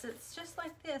this. It's just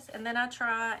like this. And then I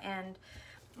try and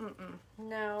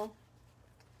no.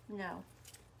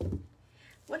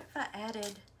 What if I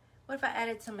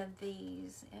added some of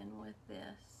these in with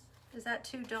this? Is that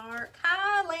too dark?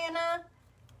 Hi, Lana.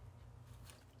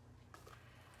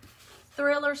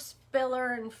 Thriller,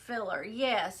 spiller, and filler.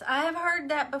 Yes, I have heard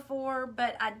that before,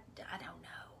 but I don't know.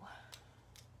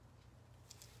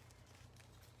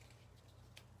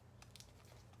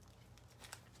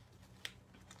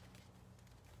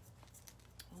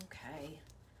 Okay.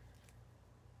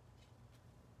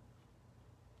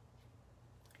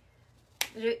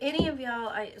 Do any of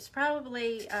y'all, it's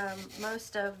probably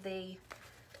most of the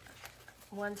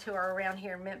ones who are around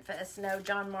here in Memphis know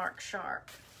John Mark Sharp.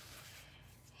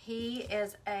 He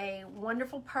is a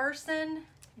wonderful person.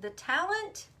 The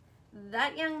talent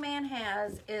that young man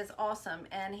has is awesome.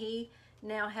 And he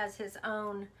now has his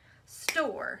own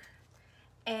store.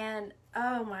 And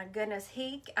oh my goodness,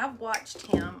 I've watched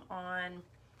him on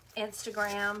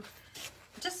Instagram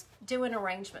just doing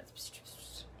arrangements.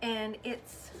 And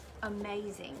it's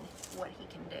amazing what he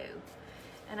can do.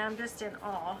 And I'm just in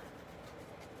awe.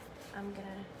 I'm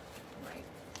gonna, wait.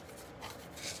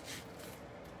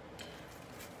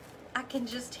 I can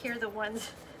just hear the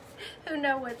ones who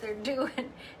know what they're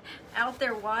doing out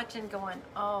there watching going,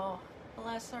 oh,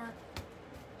 bless her,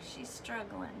 she's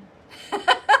struggling.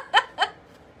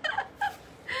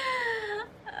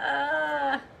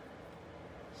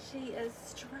 She is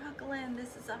struggling.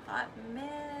 This is a hot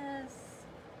mess.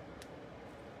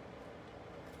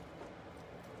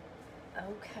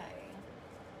 Okay.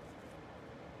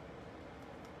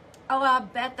 Oh, I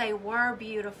bet they were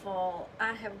beautiful.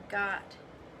 I've got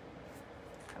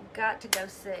to go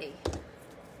see.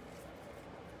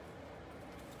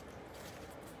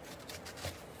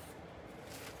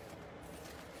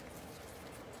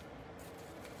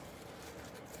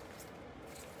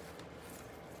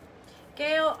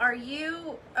 Gail, are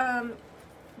you,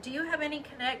 do you have any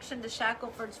connection to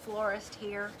Shackelford's florist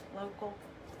here, local?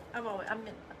 I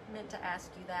meant to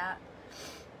ask you that.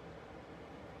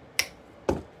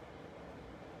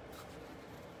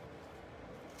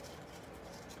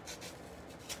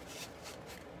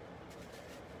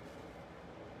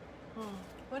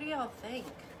 What do y'all think?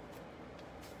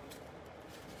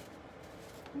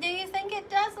 Do you think it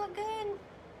does look good?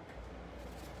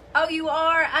 Oh, you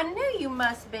are? I knew you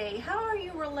must be. How are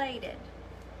you related?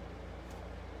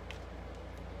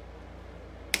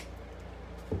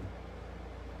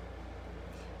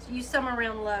 So you somewhere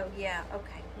around low. Yeah,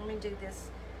 okay. Let me do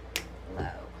this low.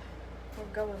 We're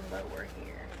going lower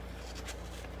here.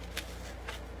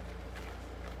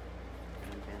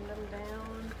 Bend them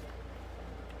down.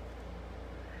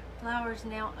 Flowers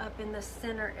now up in the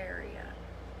center area.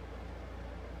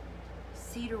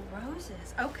 Cedar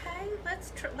roses. Okay,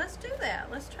 let's do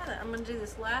that. Let's try that. I'm gonna do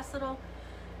this last little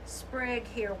sprig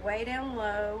here, way down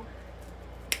low.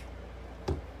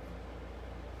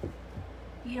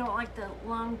 You don't like the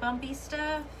long bumpy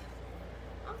stuff?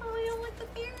 Oh, you don't like the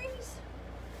berries?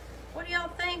 What do y'all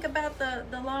think about the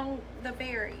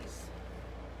berries?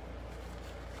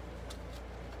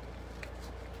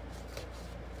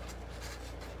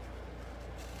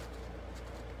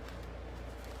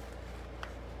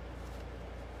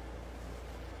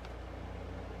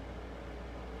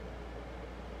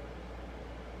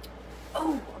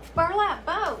 Oh, a burlap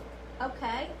boat.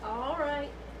 Okay, all right.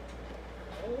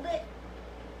 Hold it.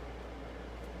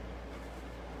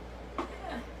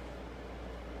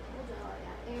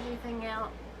 Everything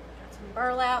out. Got some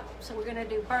burlap, so we're gonna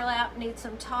do burlap. Need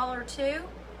some taller too.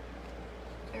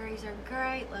 Berries are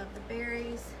great. Love the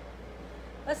berries.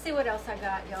 Let's see what else I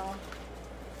got, y'all.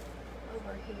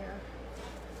 Over here.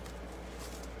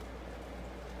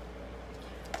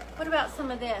 What about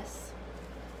some of this?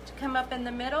 To come up in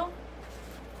the middle.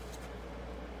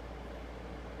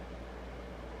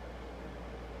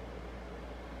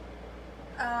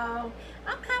 Oh,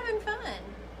 I'm having fun.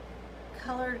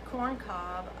 Colored corn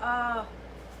cob. Oh,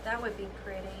 that would be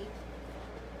pretty.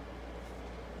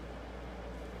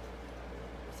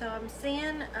 So I'm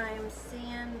seeing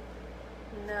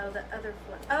No, the other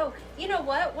oh, you know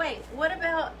what? Wait, what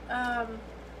about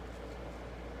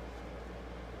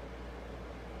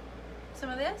some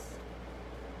of this?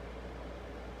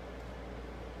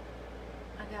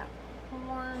 I got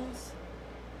horns.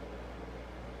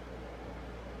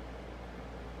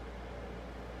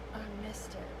 I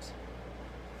missed it.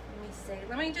 Let me see.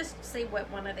 Let me just see what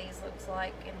one of these looks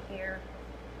like in here.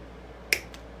 This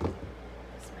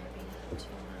may be too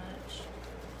much.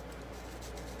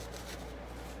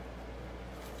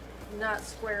 Not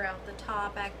square out the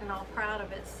top, acting all proud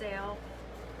of itself.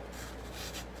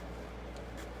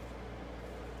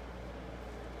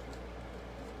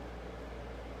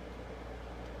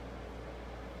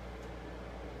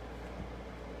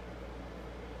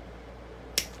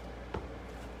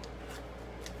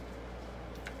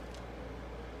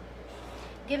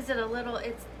 Gives it a little,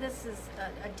 this is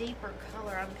a deeper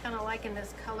color. I'm kind of liking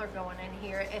this color going in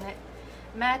here, and it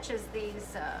matches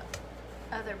these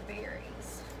other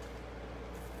berries.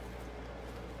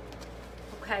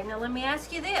 Okay, now let me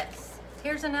ask you this.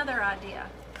 Here's another idea.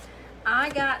 I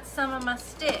got some of my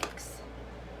sticks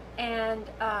and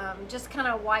just kind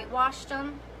of whitewashed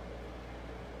them.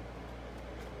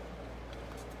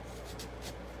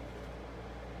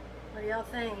 What do y'all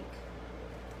think?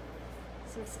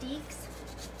 Some sticks?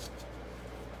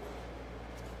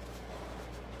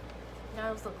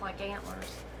 Those look like antlers.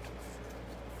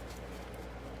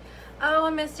 Oh, I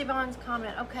missed Yvonne's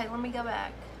comment. Okay, let me go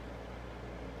back.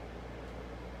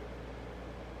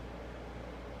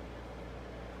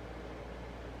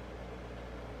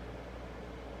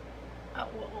 Oh,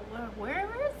 where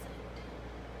is it?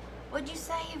 What'd you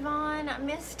say, Yvonne? I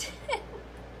missed it.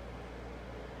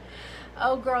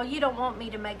 Oh, girl, you don't want me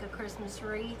to make a Christmas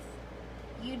wreath.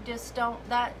 You just don't.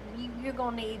 You're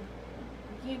gonna need.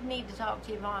 You need to talk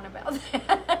to Yvonne about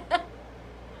that.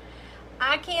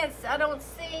 I don't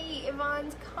see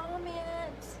Yvonne's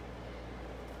comment.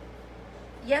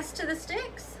 Yes to the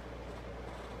sticks.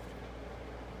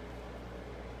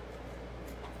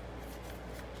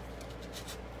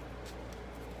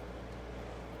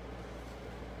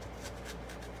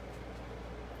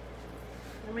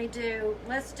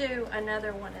 Let's do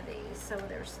another one of these. So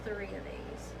there's 3 of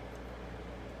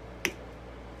these.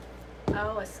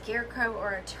 Oh, a scarecrow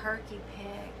or a turkey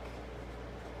pig.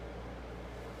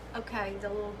 Okay, the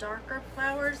little darker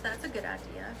flowers, that's a good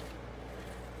idea.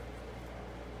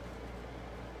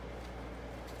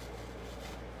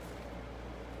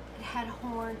 It had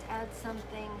horns, add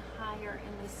something higher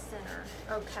in the center.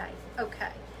 Okay,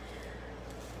 okay.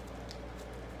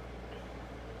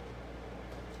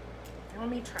 Let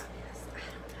me try this. I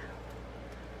don't know.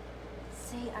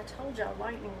 See, I told y'all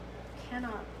lightning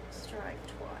cannot strike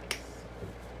twice.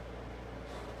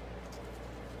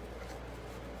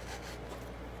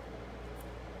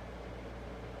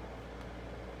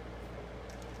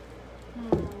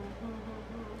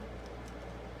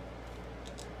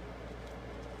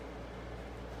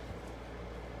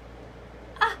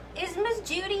 Is Miss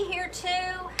Judy here too?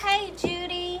 Hey,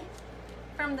 Judy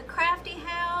from the Crafty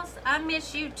House. I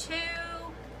miss you too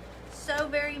so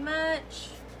very much.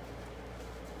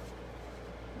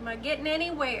 Am I getting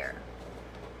anywhere?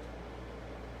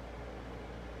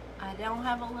 I don't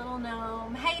have a little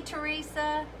gnome. Hey,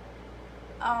 Teresa.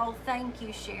 Oh, thank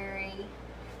you, Sherry.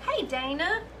 Hey,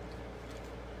 Dana.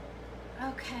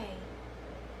 Okay.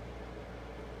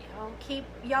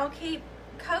 Y'all keep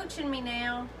coaching me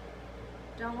now.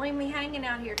 Don't leave me hanging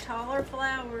out here. Taller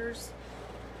flowers.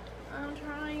 I'm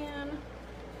trying.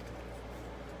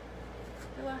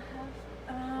 Do I have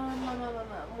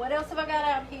what else have I got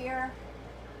out here?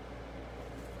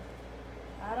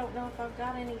 I don't know if I've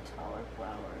got any taller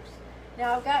flowers.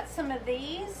 Now I've got some of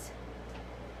these,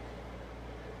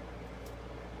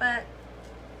 but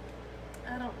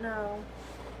I don't know.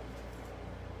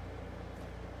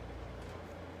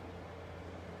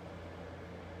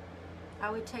 I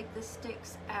would take the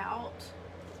sticks out.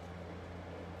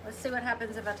 Let's see what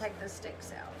happens if I take the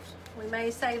sticks out. We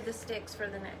may save the sticks for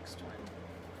the next one.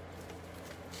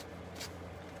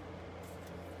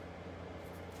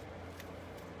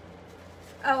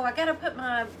 Oh, I gotta put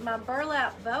my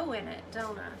burlap bow in it,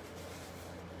 don't I?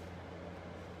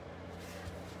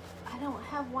 I don't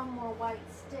have one more white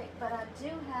stick, but I do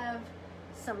have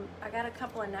some, I got a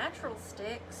couple of natural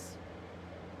sticks.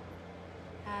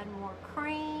 Add more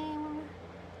cream,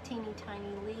 teeny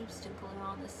tiny leaves to glue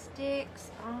on the sticks.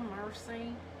 Oh,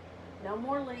 mercy. No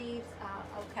more leaves.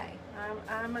 Okay,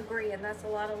 I'm agreeing. That's a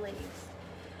lot of leaves.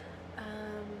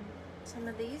 Some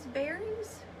of these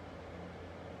berries.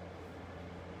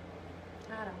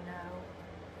 I don't know.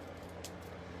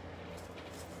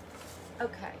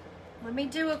 Okay, let me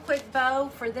do a quick bow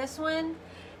for this one,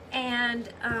 and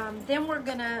then we're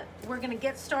gonna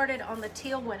get started on the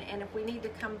teal one, and if we need to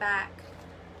come back,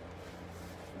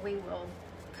 we will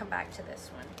come back to this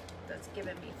one that's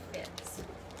giving me fits.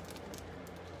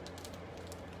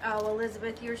 Oh,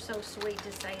 Elizabeth, you're so sweet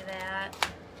to say that.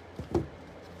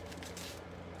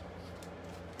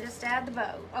 Just add the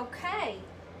bow. Okay.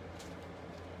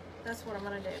 That's what I'm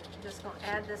gonna do. I'm just gonna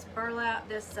add this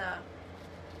burlap,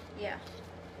 yeah,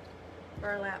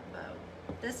 burlap bow.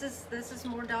 This is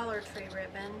more Dollar Tree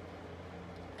ribbon.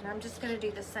 And I'm just gonna do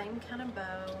the same kind of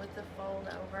bow with the fold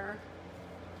over.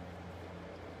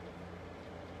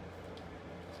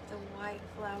 The white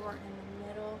flower in the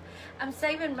middle. I'm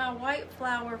saving my white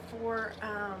flower for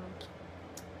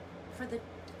the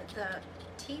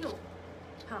teal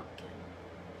pumpkin.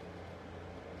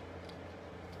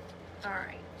 All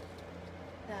right,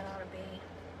 that ought to be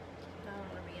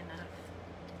enough.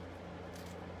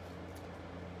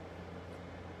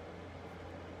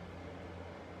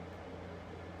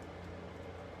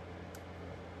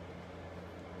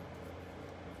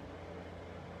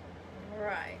 All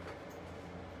right.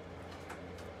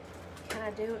 Can I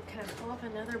do it? Can I pull up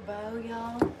another bow,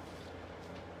 y'all?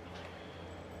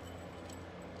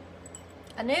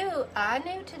 I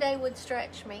knew today would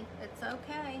stretch me. It's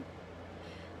okay.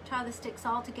 Tie the sticks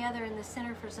all together in the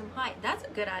center for some height. That's a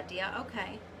good idea.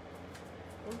 Okay.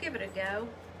 We'll give it a go.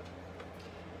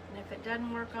 And if it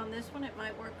doesn't work on this one, it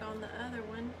might work on the other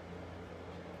one.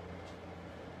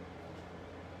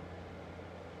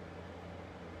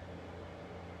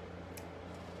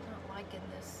 Not liking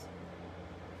this.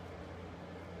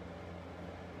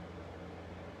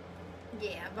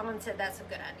 Yeah, Vaughn said that's a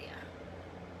good idea.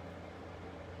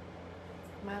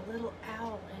 My little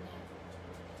owl in it.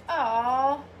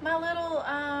 Oh, my little,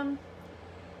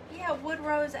 yeah, wood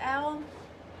rose owl.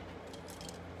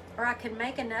 Or I could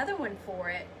make another one for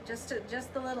it. Just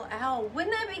the little owl.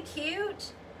 Wouldn't that be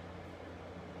cute?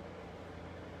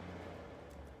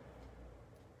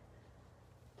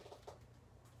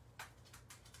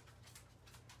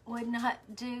 Would not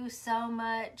do so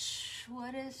much.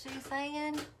 What is she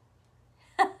saying?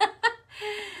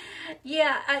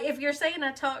 Yeah, if you're saying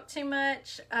I talk too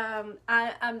much,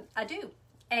 I do.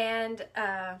 And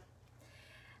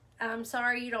I'm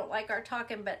sorry you don't like our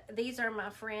talking, but these are my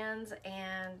friends,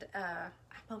 and I'm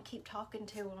going to keep talking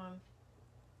to them.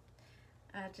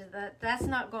 That's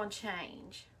not going to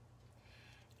change.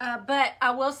 But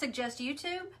I will suggest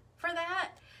YouTube for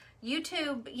that.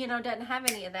 YouTube, doesn't have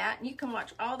any of that. You can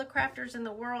watch all the crafters in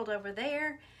the world over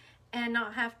there and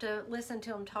not have to listen to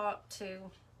them talk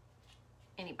to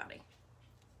anybody.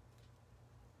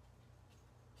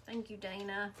 Thank you,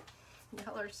 Dana.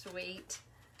 Y'all are sweet.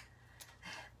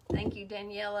 Thank you,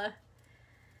 Daniela.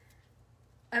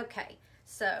 Okay,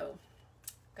 so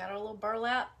got our little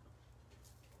burlap.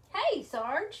 Hey,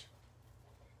 Sarge.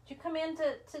 Did you come in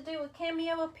to do a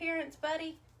cameo appearance,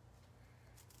 buddy?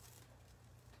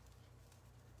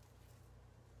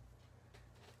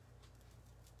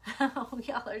 Oh,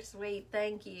 y'all are sweet.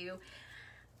 Thank you.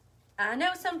 I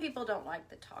know some people don't like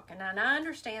the talking, and I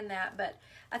understand that, but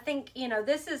I think,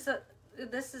 this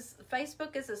is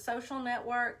Facebook is a social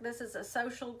network. This is a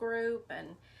social group,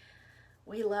 and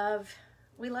we love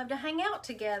to hang out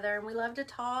together, and we love to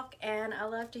talk, and I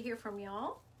love to hear from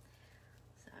y'all.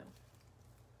 So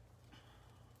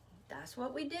that's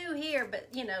what we do here.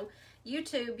 But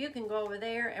YouTube, you can go over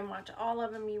there and watch all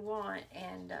of them you want,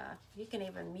 and you can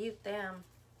even mute them.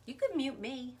 You could mute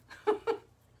me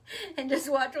and just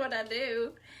watch what I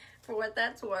do for what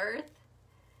that's worth.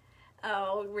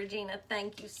 Oh, Regina,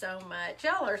 thank you so much.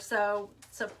 Y'all are so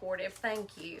supportive.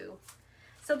 Thank you.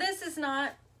 So this is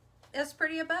not as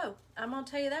pretty a bow. I'm going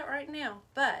to tell you that right now.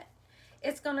 But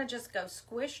it's going to just go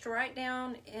squished right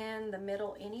down in the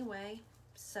middle anyway.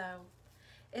 So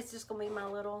it's just going to be my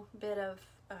little bit of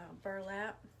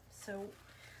burlap. So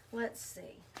let's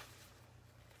see.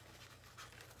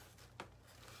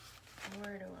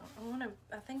 Where do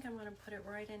I think I'm going to put it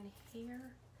right in here.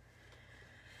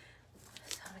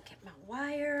 So I'm going to get my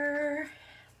wire,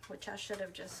 which I should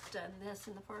have just done this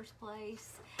in the first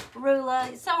place.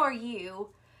 Rula, so are you.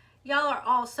 Y'all are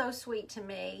all so sweet to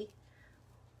me.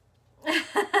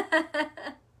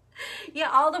 Yeah,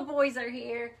 all the boys are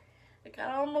here. I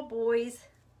got all my boys.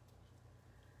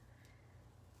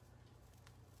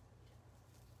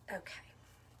 Okay.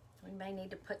 We may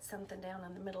need to put something down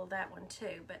in the middle of that one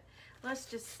too, but let's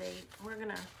just see. Let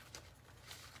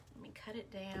me cut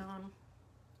it down.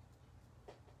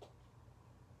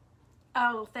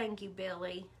 Oh, thank you,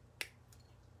 Billy.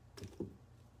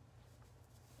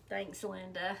 Thanks,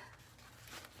 Linda.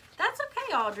 That's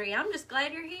okay, Audrey. I'm just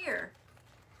glad you're here.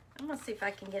 I'm gonna see if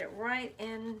I can get it right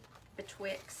in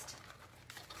betwixt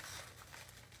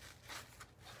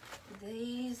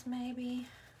these maybe.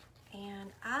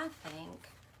 And I think,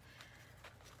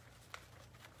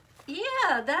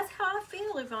 yeah, that's how I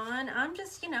feel, Yvonne. I'm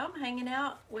just, you know, I'm hanging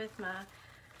out with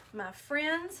my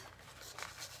friends,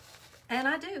 and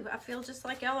I do. I feel just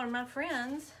like y'all are my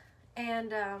friends,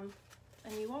 and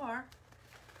you are.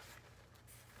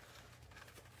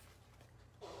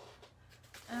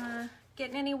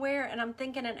 Getting anywhere, and I'm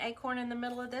thinking an acorn in the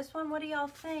middle of this one. What do y'all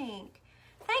think?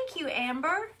 Thank you,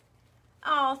 Amber.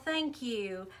 Oh, thank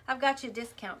you. I've got you a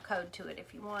discount code to it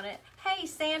if you want it. Hey,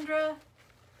 Sandra.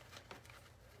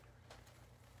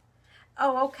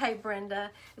 Oh, okay,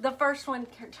 Brenda. The first one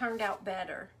turned out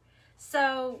better.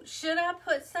 So, should I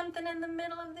put something in the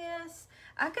middle of this?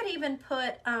 I could even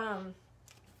put,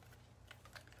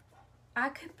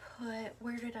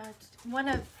 where did I,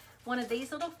 one of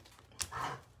these little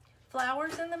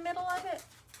flowers in the middle of it.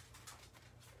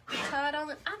 Tied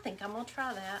on it. I think I'm gonna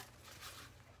try that.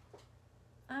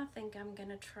 I think I'm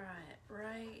gonna try it,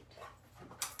 right?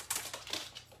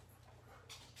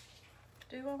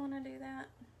 Do I want to do that?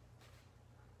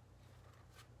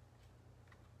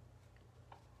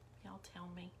 Y'all tell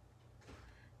me.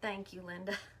 Thank you,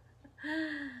 Linda.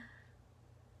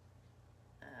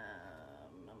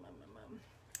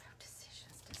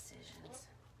 Decisions.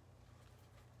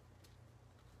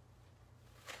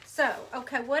 So,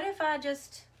 okay, what if I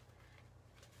just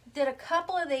did a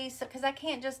couple of these, because I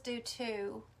can't just do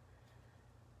two.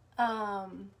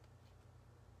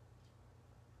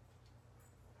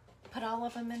 Put all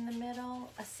of them in the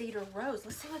middle. A cedar rose.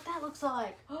 Let's see what that looks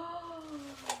like. Oh,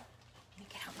 let me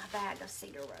get out my bag of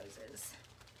cedar roses.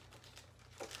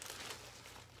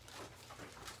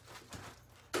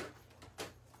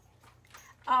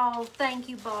 Oh, thank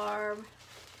you, Barb.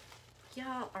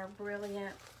 Y'all are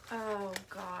brilliant. Oh,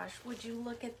 gosh. Would you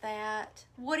look at that?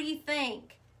 What do you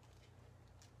think?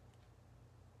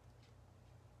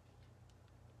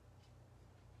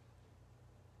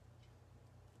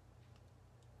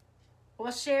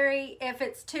 Well, Sherry, if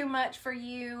it's too much for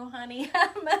you, honey,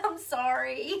 I'm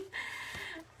sorry.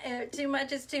 Too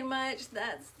much is too much.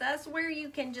 That's where you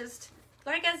can just,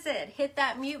 like I said, hit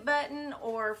that mute button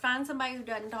or find somebody who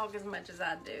doesn't talk as much as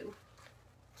I do.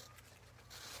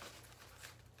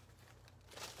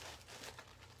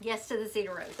 Yes to the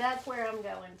cedar rose. That's where I'm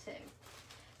going to.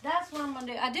 That's what I'm gonna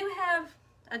do. I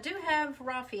do have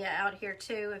raffia out here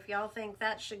too. If y'all think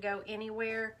that should go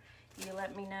anywhere, you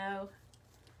let me know.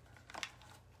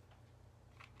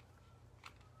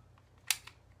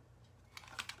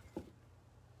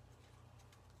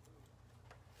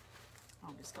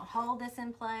 I'm just gonna hold this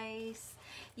in place.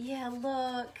 Yeah,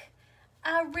 look.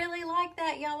 I really like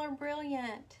that. Y'all are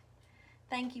brilliant.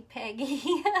 Thank you, Peggy.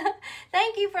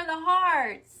 Thank you for the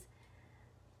hearts.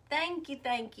 Thank you,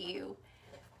 thank you.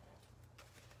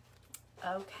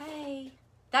 Okay.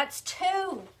 That's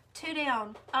two. Two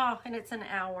down. Oh, and it's an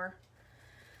hour.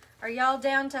 Are y'all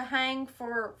down to hang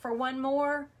for one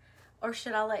more? Or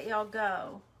should I let y'all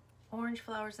go? Orange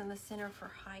flowers in the center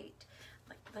for height.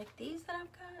 Like these that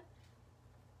I've got?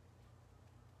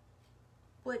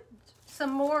 What,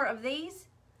 some more of these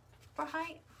for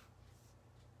height?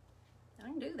 I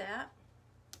can do that.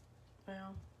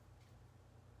 Well,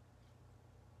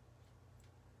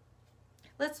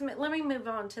 let me move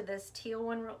on to this teal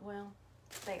one. Well,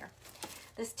 there.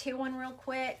 This teal one real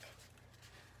quick.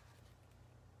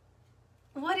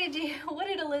 What did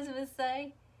Elizabeth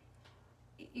say?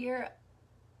 You're.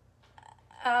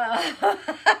 I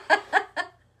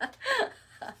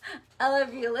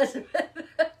love you, Elizabeth.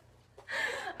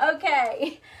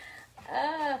 Okay.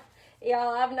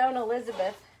 Y'all, I've known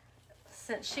Elizabeth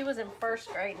since she was in first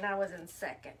grade and I was in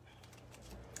second.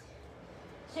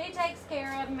 She takes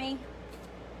care of me.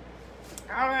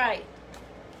 All right,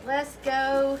 let's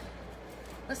go.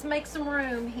 Let's make some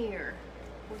room here.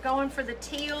 We're going for the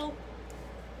teal.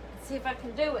 Let's see if I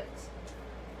can do it.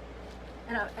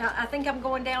 And I think I'm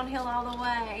going downhill all the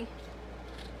way.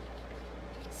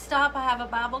 Stop, I have a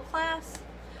Bible class.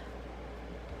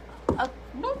 Oh,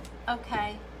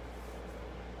 okay.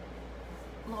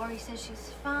 Lori says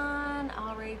she's fine. I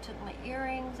already took my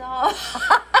earrings off.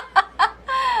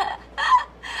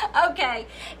 Okay.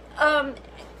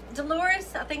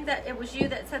 Dolores, I think that it was you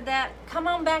that said that. Come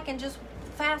on back and just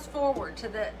fast forward to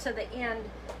the end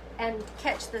and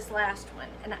catch this last one.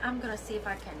 And I'm gonna see if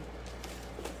I can.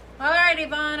 All right,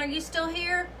 Yvonne, are you still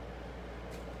here?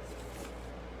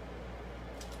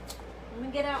 Let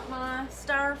me get out my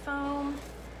styrofoam.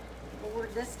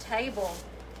 Lord, this table.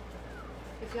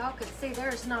 If y'all could see,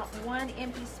 there's not one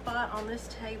empty spot on this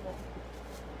table.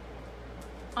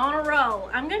 On a roll.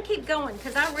 I'm gonna keep going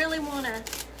because I really wanna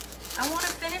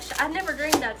finish. I never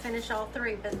dreamed I'd finish all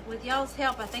 3, but with y'all's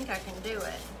help, I think I can do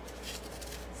it.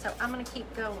 So I'm gonna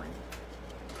keep going.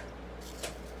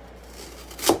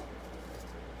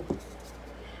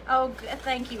 Oh,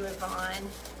 thank you, Yvonne.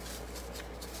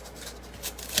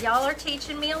 Y'all are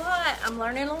teaching me a lot. I'm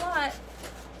learning a lot.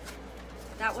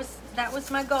 That was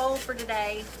my goal for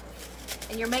today.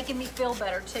 And you're making me feel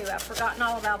better too. I've forgotten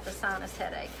all about the sinus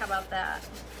headache. How about that?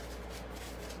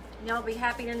 Y'all be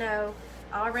happy to know.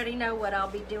 I already know what I'll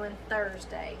be doing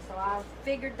Thursday. So I've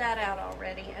figured that out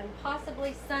already. And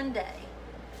possibly Sunday.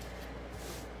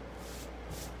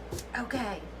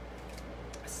 Okay.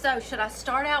 So should I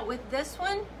start out with this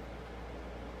one?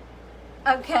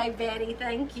 Okay, Betty,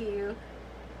 thank you.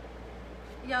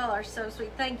 Y'all are so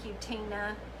sweet. Thank you,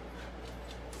 Tina.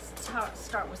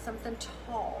 Start with something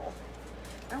tall.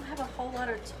 I don't have a whole lot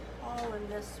of tall in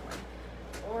this one.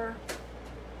 Or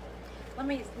let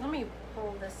me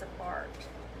pull this apart.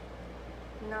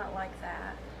 Not like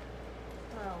that.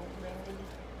 Oh, Lindy.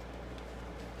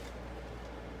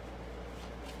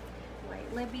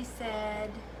 Wait, Libby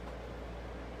said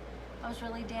I was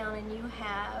really down and you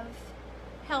have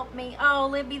helped me. Oh,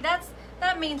 Libby, that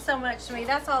means so much to me.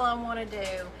 That's all I want to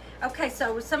do. Okay,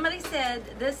 so somebody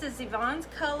said this is Yvonne's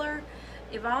color.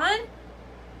 Yvonne,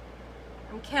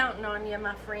 I'm counting on you,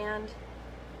 my friend.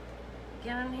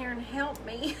 Get in here and help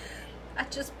me. I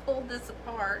just pulled this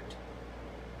apart.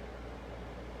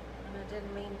 And I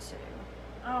didn't mean to.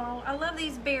 Oh, I love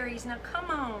these berries. Now,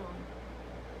 come on.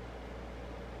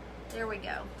 There we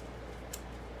go.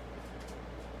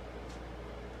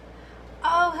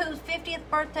 Oh, whose 50th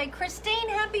birthday? Christine,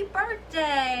 happy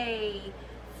birthday.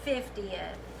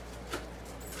 50th.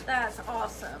 That's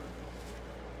awesome.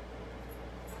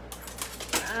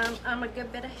 I'm a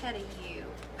good bit ahead of you.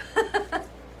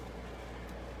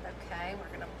 Okay,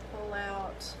 we're gonna pull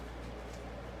out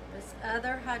this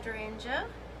other hydrangea.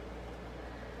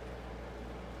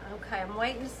 Okay, I'm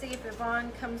waiting to see if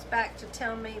Yvonne comes back to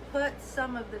tell me, put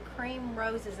some of the cream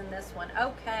roses in this one.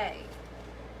 Okay,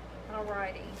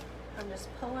 alrighty. I'm just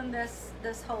pulling this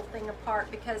whole thing apart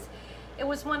because it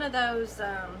was one of those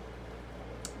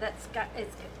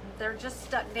they're just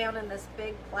stuck down in this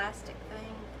big plastic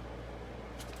thing.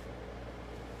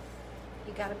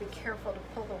 You got to be careful to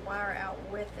pull the wire out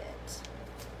with it.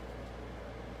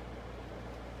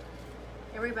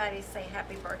 Everybody say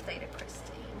happy birthday to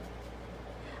Christine.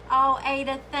 Oh,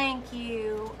 Ada, thank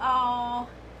you. Oh,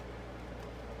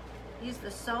 use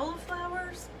the solar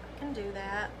flowers. I can do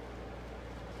that.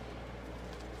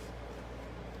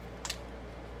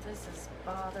 This is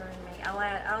bothering me.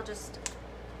 I'll just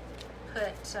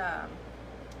put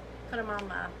them on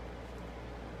my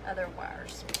other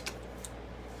wires.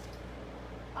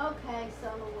 Okay,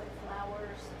 solar wood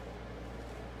flowers.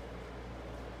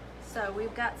 So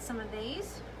we've got some of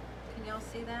these. Can y'all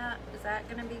see that? Is that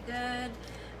gonna be good?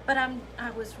 But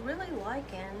I was really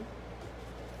liking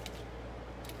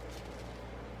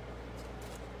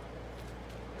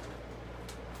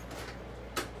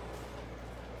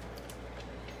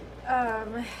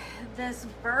this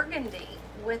burgundy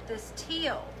with this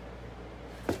teal.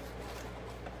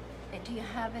 And do you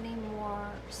have any more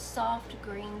soft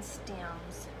green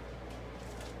stems?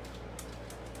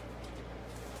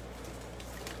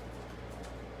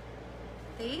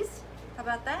 These? How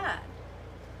about that?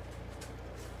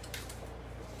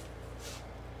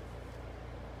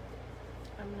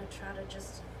 I'm gonna try to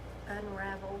just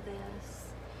unravel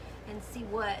this and see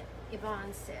what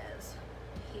Yvonne says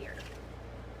here.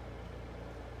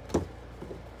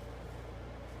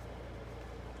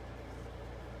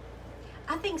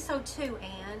 I think so too,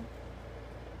 Anne.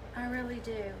 I really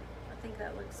do. I think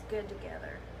that looks good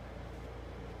together.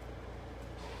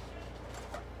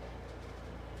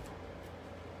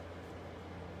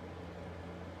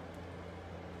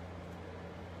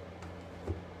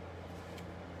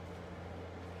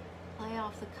 Play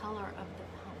off the color of the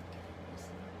pumpkin.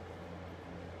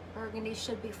 Burgundy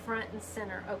should be front and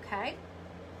center, okay?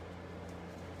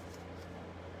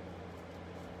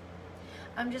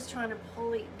 I'm just trying to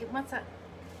pull it. What's that?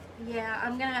 Yeah,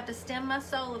 I'm gonna have to stem my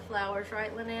solar flowers,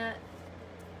 right, Lynette?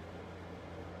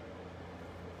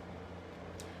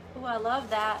 Oh, I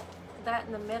love that. That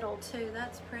in the middle too.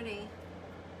 That's pretty.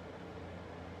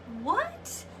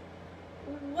 What?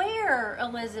 Where,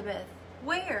 Elizabeth?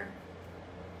 Where?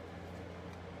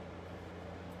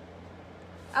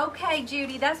 Okay,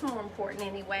 Judy, that's more important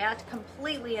anyway. I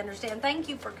completely understand. Thank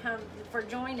you for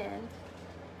joining.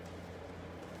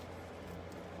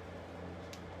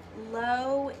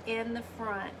 Low in the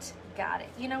front. Got it.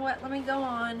 You know what? Let me go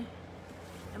on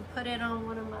and put it on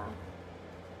one of my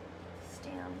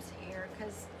stems here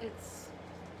because it's,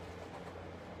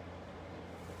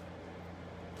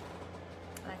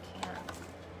 I can't.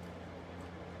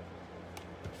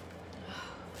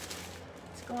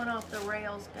 It's going off the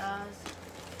rails, guys.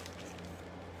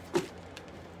 I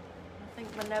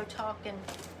think my no talking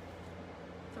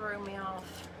threw me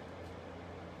off.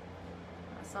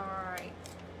 That's all right.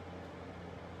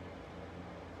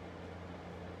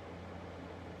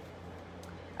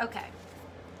 Okay.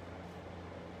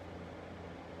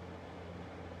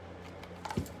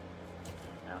 I don't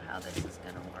know how this is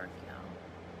gonna work, y'all.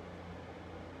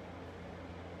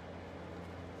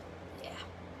 Yeah.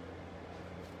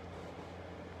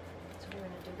 So we're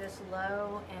gonna do this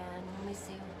low, and let me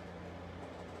see.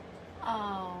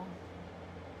 Oh.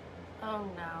 Oh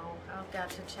no, I've got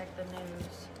to check the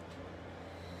news.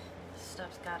 This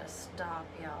stuff's gotta stop,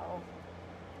 y'all.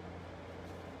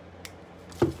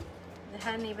 It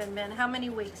hadn't even been, how many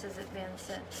weeks has it been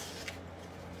since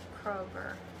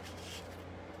Kroger?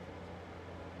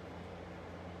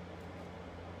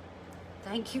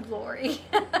 Thank you, Lori.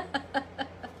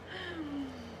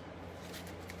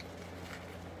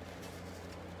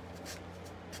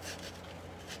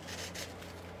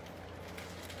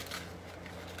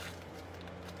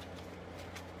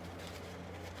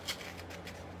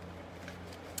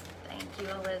 Thank you,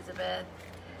 Elizabeth.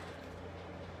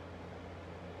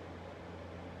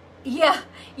 Yeah,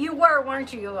 you were,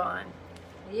 weren't you, on?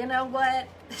 You know what?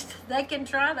 They can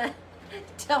try to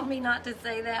tell me not to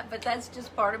say that, but that's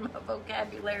just part of my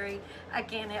vocabulary. I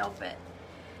can't help it.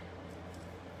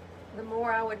 The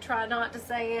more I would try not to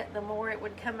say it, the more it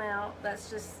would come out.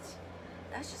 That's just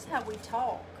how we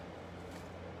talk.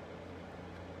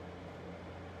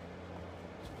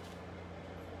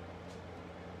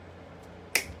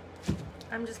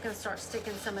 I'm just gonna start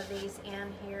sticking some of these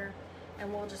in here,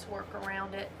 and we'll just work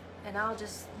around it. And I'll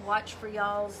just watch for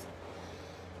y'all's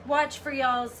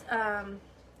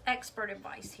expert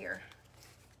advice here,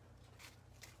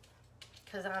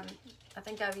 because I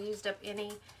think I've used up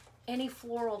any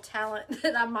floral talent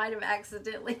that I might have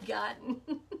accidentally gotten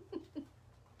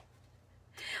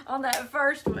on that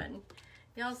first one.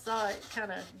 Y'all saw it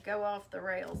kind of go off the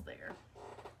rails there.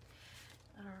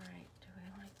 All right, do we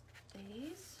like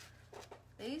these?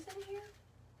 These in here,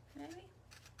 maybe?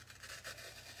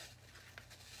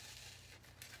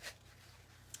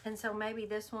 And so maybe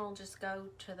this one will just go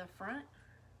to the front.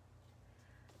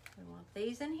 We want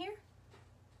these in here.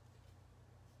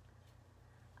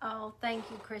 Oh, thank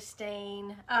you,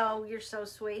 Christine. Oh, you're so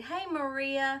sweet. Hey,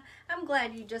 Maria. I'm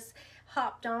glad you just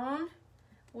hopped on.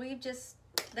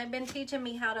 They've been teaching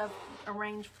me how to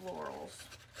arrange florals.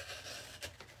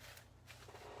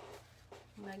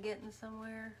 Am I getting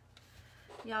somewhere?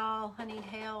 Y'all, I need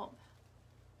help.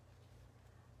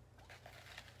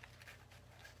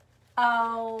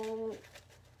 Oh,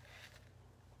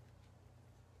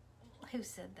 who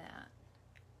said that?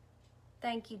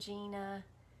 Thank you, Gina.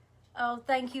 Oh,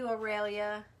 thank you,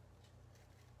 Aurelia.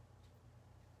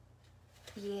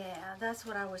 Yeah, that's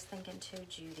what I was thinking too,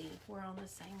 Judy. We're on the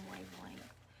same wavelength.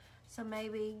 So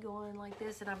maybe going like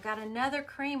this, and I've got another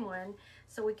cream one,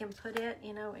 so we can put it,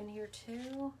 you know, in here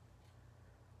too.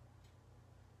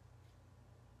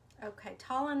 Okay,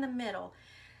 tall in the middle.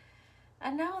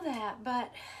 I know that,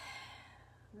 but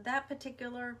that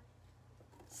particular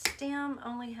stem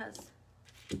only has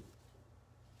like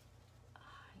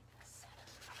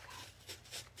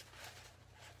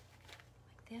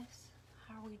this.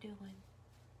 How are we doing?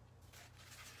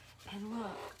 And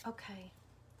look, okay,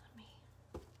 let me.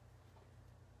 What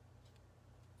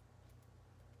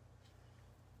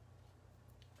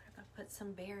if I put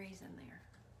some berries in there?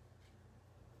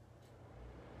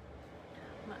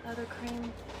 My other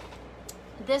cream.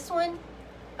 This one,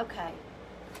 okay.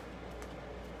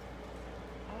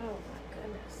 Oh my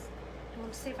goodness. I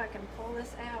want to see if I can pull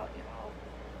this out, y'all.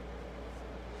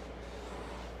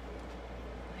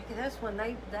 Look at this one,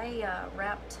 they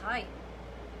wrap tight.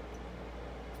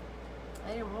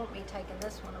 They didn't want me taking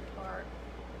this one apart.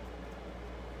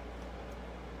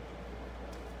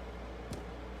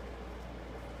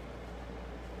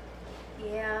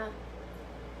 Yeah.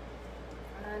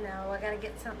 I know, I gotta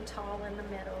get something tall in the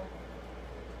middle.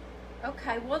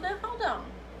 Okay, well then hold on.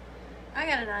 I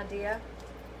got an idea.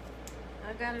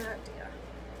 I got an idea.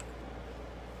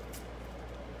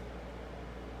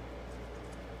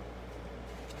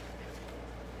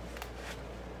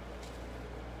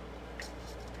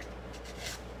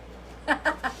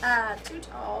 Too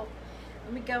tall.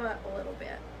 Let me go up a little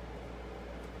bit.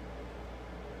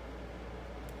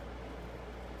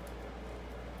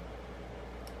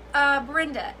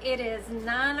 Brenda, it is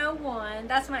 9:01.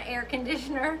 That's my air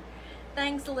conditioner.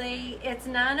 Thanks, Lee. It's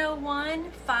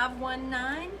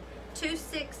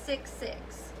 901-519-2666.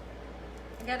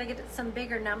 I gotta get some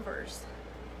bigger numbers.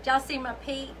 Did y'all see my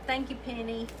Pete? Thank you,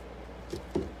 Penny.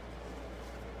 Am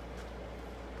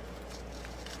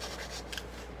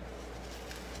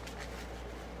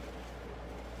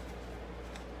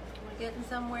I getting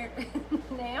somewhere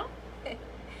now? Is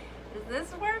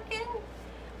this working?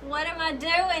 What am I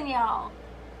doing, y'all?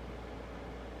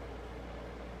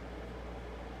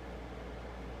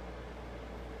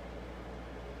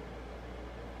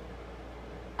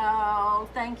 Oh,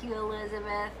 thank you,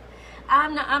 Elizabeth.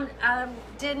 I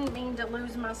didn't mean to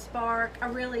lose my spark. I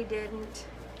really didn't.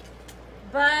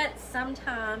 But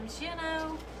sometimes, you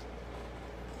know,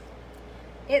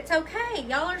 it's okay.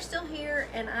 Y'all are still here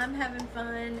and I'm having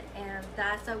fun, and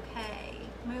that's okay.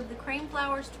 Move the cream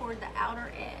flowers toward the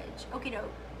outer edge. Okie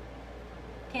doke.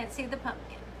 Can't see the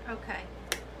pumpkin. Okay.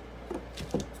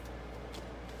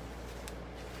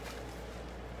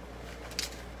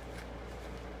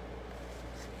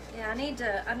 Yeah, I need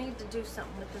to do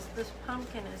something with this. This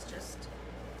pumpkin is just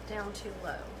down too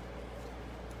low.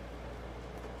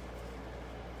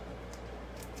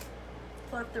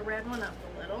 Fluff the red one up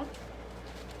a little.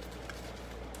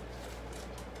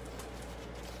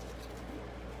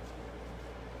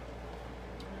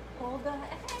 Pull the,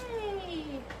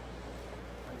 hey!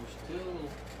 Are you still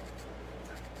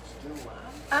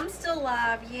live? I'm still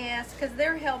live, yes, because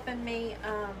they're helping me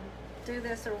do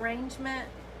this arrangement.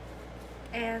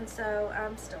 And so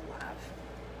I'm still live.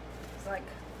 It's like,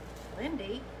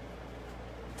 Lindy.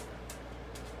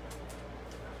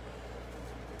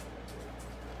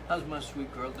 How's my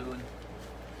sweet girl doing?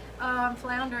 I'm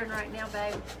floundering right now,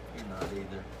 babe. You're not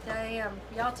either. Damn.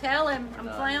 Y'all tell him I'm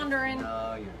floundering.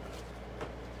 No, you're not.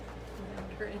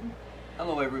 Floundering.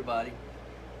 Hello, everybody.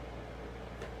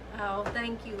 Oh,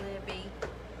 thank you, Libby.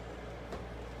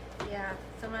 Yeah,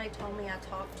 somebody told me I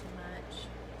talk too much.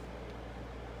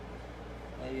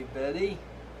 Hey, Betty.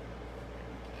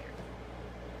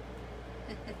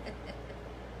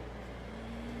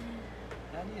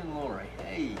 Patty and Lori.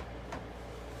 Hey.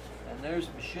 And there's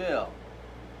Michelle.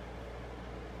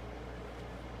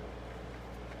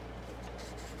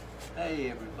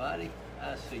 Hey, everybody.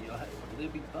 I see y'all. Hey,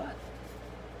 Libby Butt.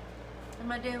 What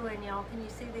am I doing, y'all? Can you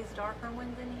see these darker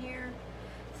ones in here?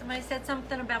 Somebody said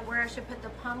something about where I should put the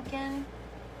pumpkin.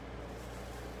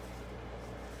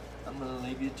 I'm going to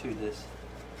leave you to this.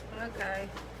 Okay.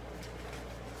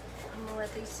 I'm gonna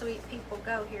let these sweet people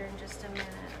go here in just a minute.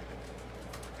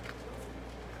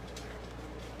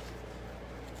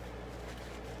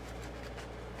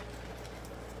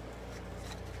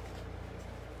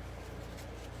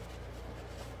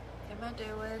 How am I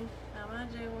doing? How am I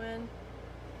doing?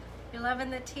 You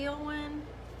loving the teal one?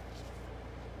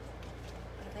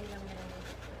 I think I'm gonna need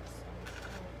this.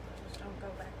 Just don't go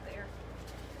back there.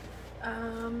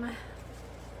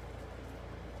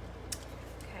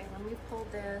 Okay, let me pull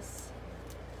this.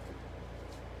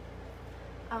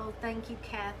 Oh, thank you,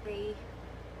 Kathy.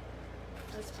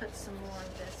 Let's put some more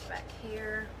of this back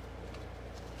here.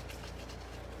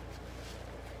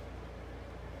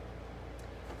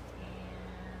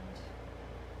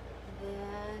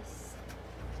 And this.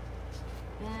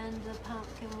 Bend the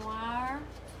pumpkin wire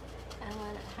and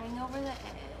let it hang over the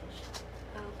edge.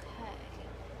 Okay.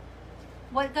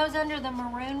 What goes under the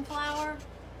maroon flower?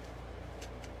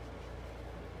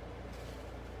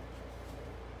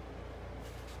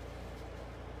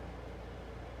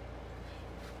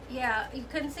 Yeah, you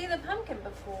couldn't see the pumpkin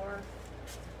before.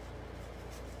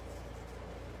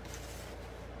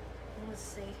 Let's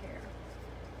see here.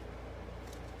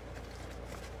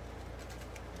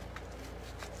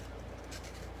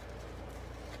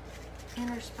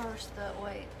 Intersperse the,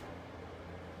 wait.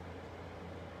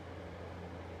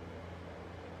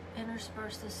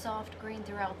 Intersperse the soft green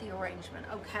throughout the arrangement.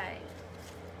 Okay.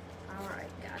 All right,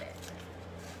 got it.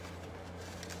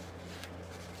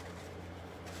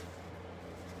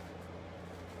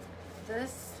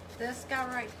 This guy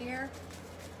right here,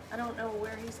 I don't know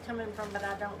where he's coming from, but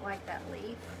I don't like that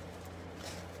leaf.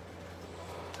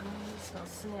 I'm just gonna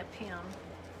snip him.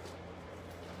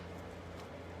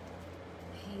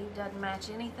 He doesn't match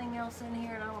anything else in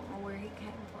here, and I don't know where he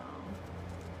came from.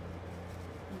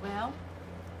 Well,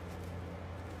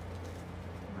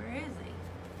 where is he?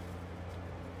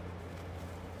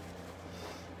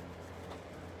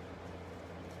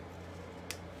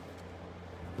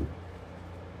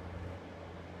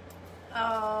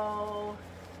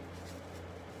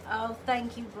 Oh,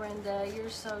 thank you, Brenda. You're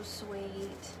so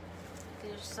sweet.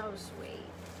 You're so sweet.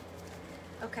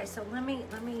 Okay, so let me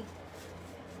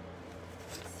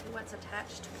see what's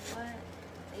attached to what.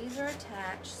 These are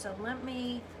attached, so let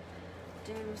me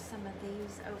do some of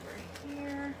these over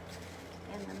here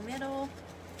in the middle.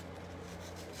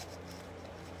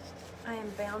 I am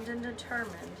bound and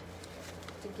determined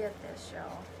to get this,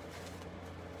 y'all.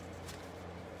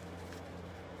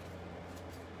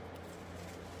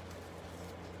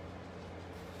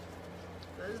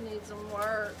 Those need some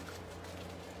work.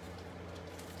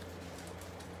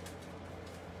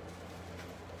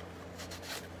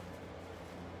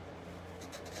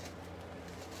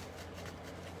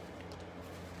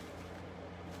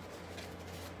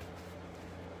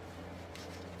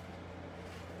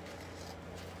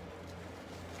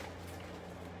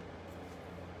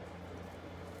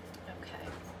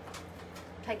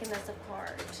 Taking this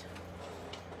apart.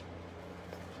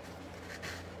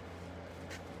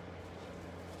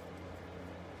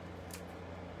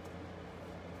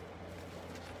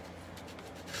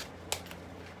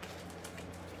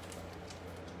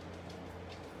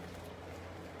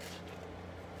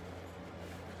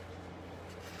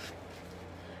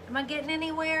 Am I getting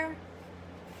anywhere?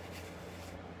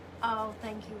 Oh,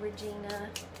 thank you, Regina.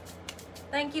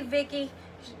 Thank you, Vicky.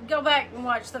 Go back and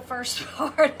watch the first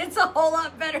part. It's a whole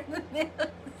lot better than this.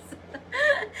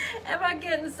 Am I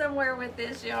getting somewhere with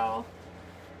this, y'all?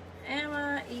 Am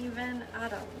I even? I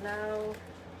don't know.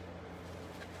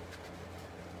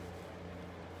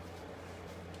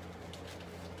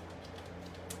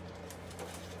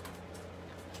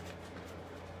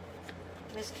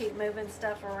 Just keep moving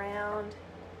stuff around.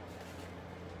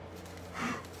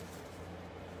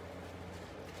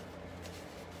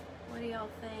 What do y'all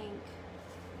think?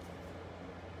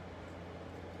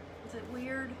 Is it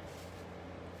weird?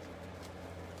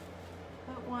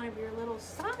 Put one of your little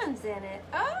signs in it.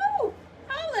 Oh,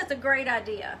 that's a great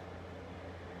idea.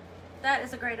 That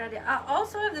is a great idea. I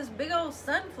also have this big old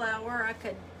sunflower I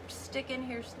could stick in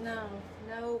here. No,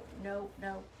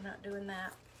 not doing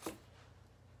that.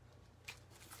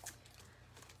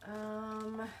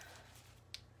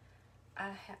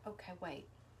 Okay, wait.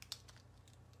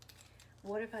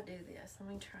 What if I do this? Let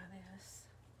me try this.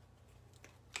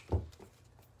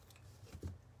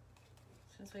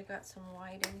 Since we got some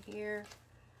white in here.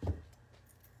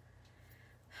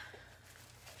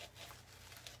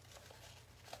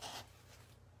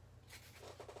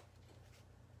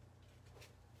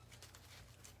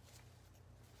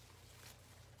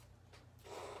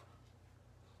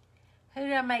 Who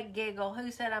did I make giggle?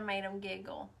 Who said I made them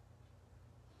giggle?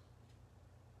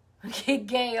 Okay,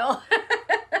 Gail.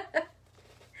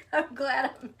 I'm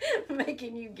glad I'm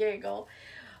making you giggle.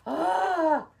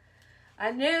 Oh,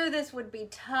 I knew this would be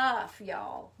tough,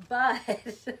 y'all, but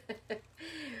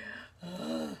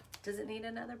does it need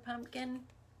another pumpkin?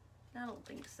 I don't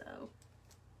think so.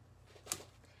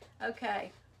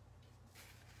 Okay.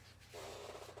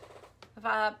 If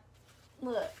I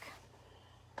look,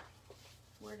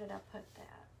 where did I put that?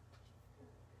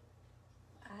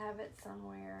 I have it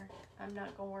somewhere. I'm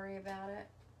not gonna worry about it.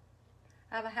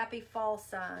 I have a happy fall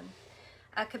sign.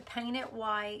 I could paint it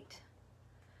white.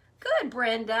 Good,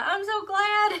 Brenda. I'm so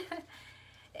glad.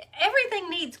 Everything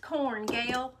needs corn,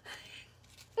 Gail.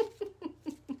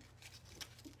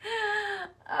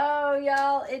 Oh,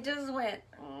 y'all, it just went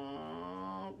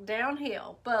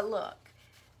downhill. But look,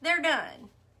 they're done.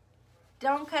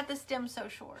 Don't cut the stem so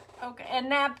short. Okay, and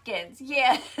napkins.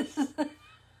 Yes.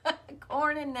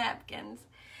 Corn and napkins.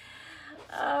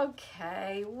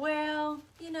 Okay, well,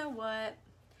 you know what?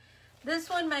 This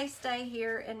one may stay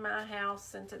here in my house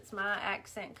since it's my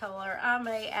accent color. I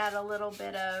may add a little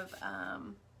bit of,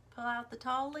 pull out the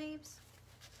tall leaves.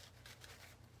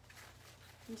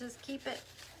 And just keep it.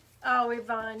 Oh,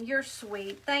 Yvonne, you're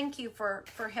sweet. Thank you for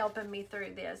helping me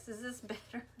through this. Is this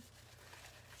better?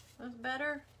 This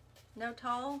better? No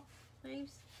tall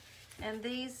leaves? And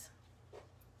these,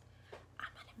 I'm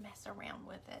gonna mess around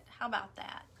with it. How about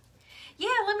that? Yeah,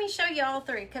 let me show you all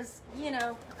three because, you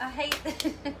know, I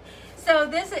hate so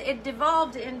this, it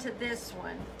devolved into this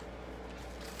one.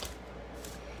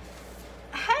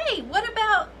 Hey, what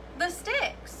about the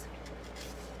sticks?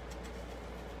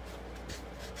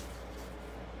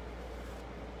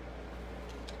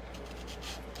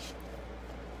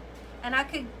 And I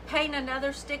could paint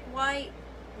another stick white.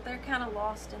 They're kind of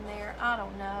lost in there. I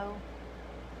don't know.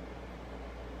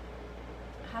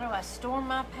 How do I store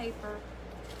my paper?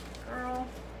 Girl,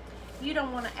 you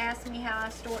don't want to ask me how I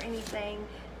store anything.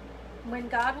 When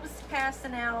God was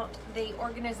passing out the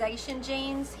organization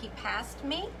genes, he passed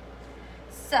me.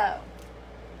 So,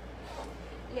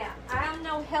 yeah, I'm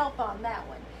no help on that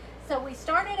one. So we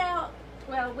started out,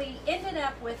 well, we ended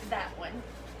up with that one.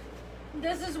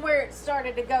 This is where it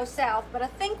started to go south, but I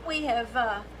think we have,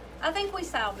 I think we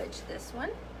salvaged this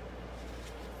one.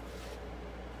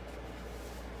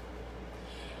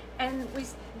 And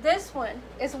this one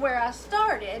is where I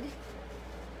started,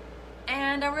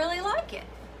 and I really like it.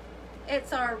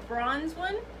 It's our bronze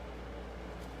one.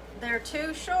 They're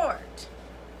too short.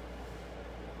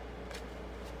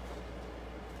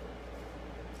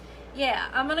 Yeah,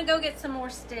 I'm gonna go get some more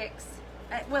sticks.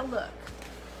 Well, look.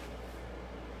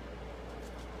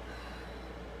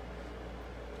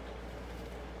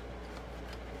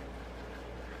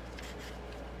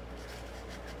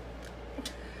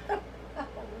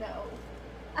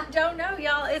 I don't know,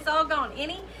 y'all. It's all gone.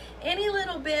 Any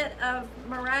little bit of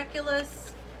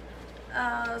miraculous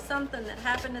something that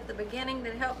happened at the beginning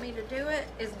that helped me to do it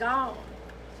is gone.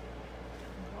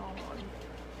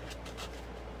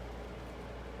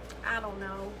 I don't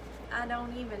know. I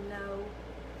don't even know.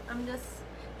 I'm just...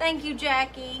 Thank you,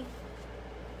 Jackie.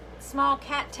 Small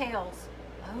cattails.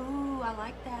 Oh, I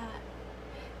like that.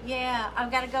 Yeah,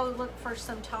 I've got to go look for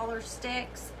some taller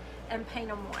sticks and paint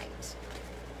them white.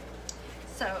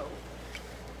 So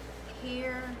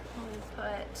here,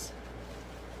 let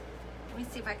me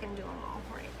see if I can do them all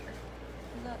right here.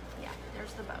 Look, yeah,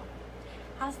 there's the bow.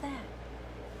 How's that?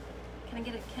 Can I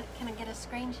get a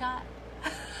screenshot?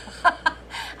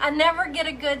 I never get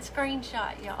a good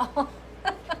screenshot, y'all.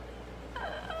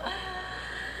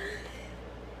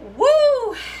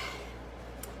 Woo!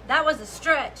 That was a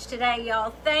stretch today,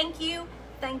 y'all. Thank you,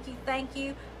 thank you, thank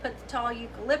you. Put the tall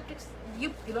eucalyptus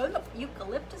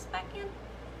back in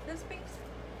this piece.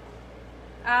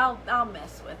 I'll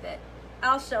mess with it.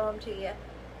 I'll show them to you.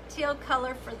 Teal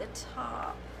color for the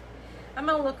top. I'm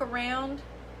gonna look around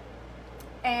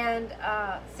and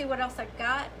see what else I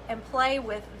got and play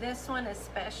with this one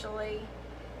especially.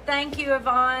 Thank you,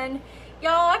 Yvonne.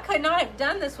 Y'all, I could not have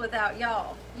done this without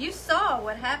y'all. You saw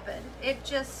what happened. It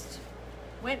just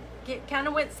kind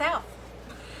of went south.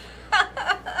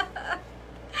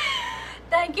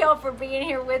 Thank y'all for being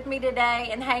here with me today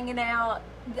and hanging out.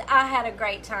 I had a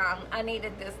great time. I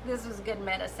needed this. This was good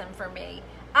medicine for me.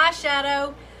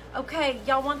 Eyeshadow. Okay,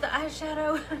 y'all want the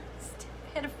eyeshadow? It's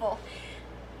pitiful.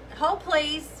 Hold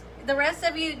please. The rest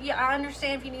of you, I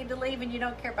understand if you need to leave and you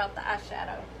don't care about the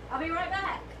eyeshadow. I'll be right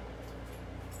back.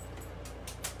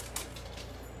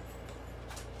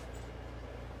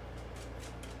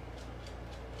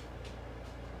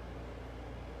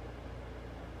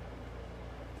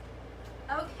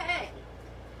 Okay.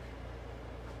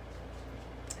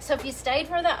 So if you stayed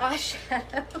for the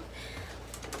eyeshadow,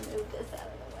 move this out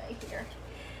of the way here.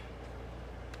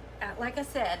 Like I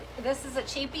said, this is a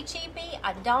cheapie.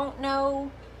 I don't know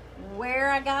where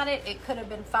I got it. It could have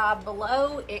been Five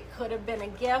Below. It could have been a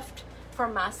gift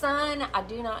from my son. I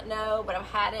do not know, but I've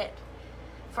had it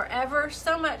forever.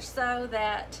 So much so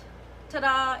that,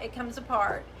 ta-da, it comes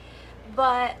apart.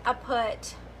 But I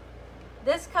put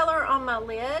this color on my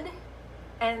lid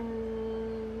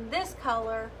and this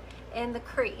color in the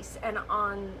crease and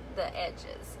on the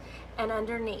edges and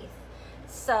underneath.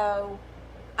 So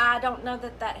I don't know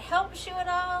that that helps you at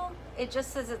all. It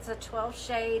just says it's a 12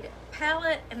 shade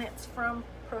palette and it's from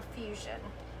Profusion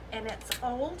and it's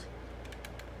old.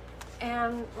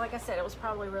 And like I said, it was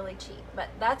probably really cheap, but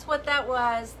that's what that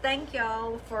was. Thank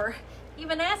y'all for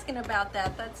even asking about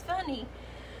that. That's funny.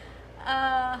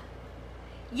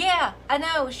 Yeah, I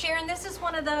know, Sharon, this is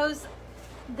one of those,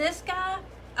 this guy,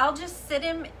 I'll just sit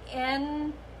him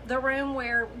in the room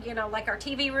where, you know, like our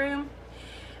TV room,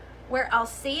 where I'll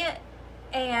see it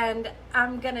and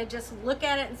I'm gonna just look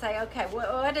at it and say, okay,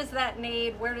 what does that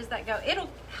need? Where does that go?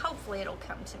 Hopefully it'll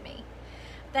come to me.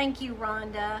 Thank you,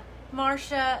 Rhonda.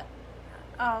 Marsha,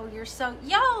 oh,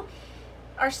 y'all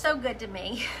are so good to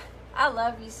me. I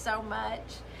love you so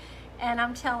much. And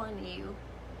I'm telling you.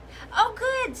 Oh,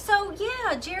 good. So,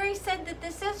 yeah, Jerry said that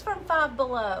this is from Five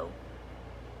Below.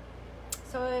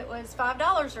 So it was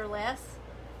 $5 or less.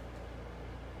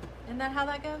 Isn't that how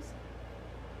that goes?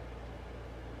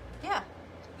 Yeah.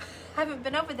 Haven't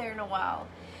been over there in a while.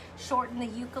 Shorten the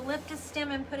eucalyptus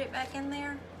stem and put it back in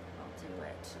there. I'll do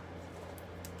it.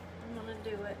 I'm going to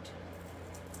do it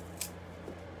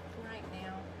right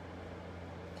now.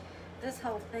 This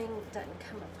whole thing doesn't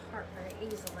come apart very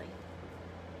easily.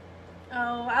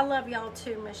 Oh, I love y'all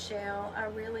too, Michelle. I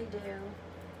really do.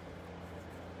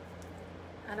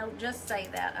 I don't just say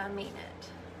that, I mean it.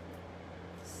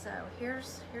 So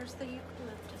here's the eucalyptus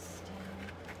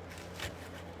stem.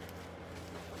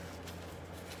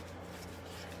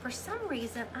 For some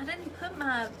reason, I didn't put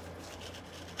my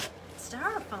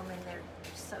styrofoam in there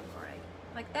so great.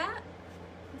 Like that?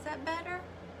 Is that better?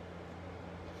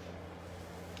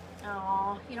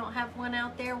 Oh, you don't have one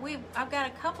out there? I've got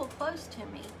a couple close to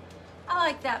me. I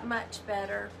like that much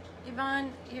better.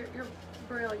 Yvonne, you're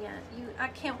brilliant. I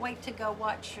can't wait to go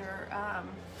watch your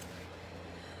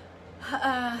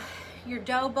your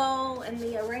dough bowl and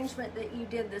the arrangement that you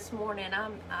did this morning.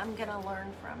 I'm gonna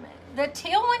learn from it. The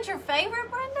teal one's your favorite,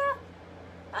 Brenda?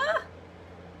 Ah,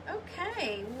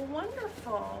 okay, well,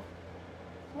 wonderful.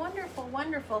 Wonderful,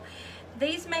 wonderful.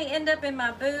 These may end up in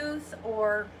my booth,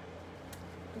 or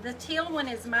the teal one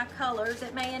is my colors.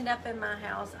 It may end up in my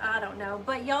house, I don't know.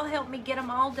 But y'all help me get them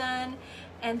all done,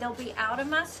 and they'll be out of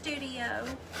my studio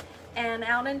and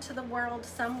out into the world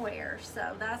somewhere.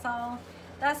 So that's all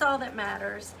that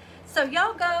matters. So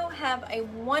y'all go have a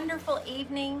wonderful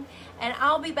evening, and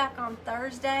I'll be back on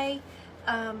Thursday,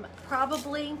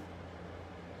 probably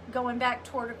going back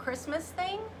toward a Christmas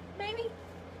thing, maybe.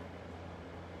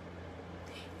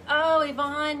 Oh,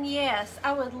 Yvonne, yes,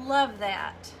 I would love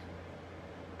that.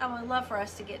 I would love for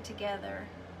us to get together.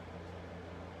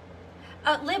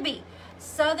 Libby,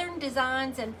 Southern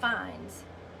Designs and Finds.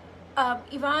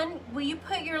 Yvonne, will you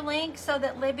put your link so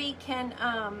that Libby can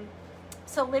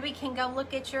go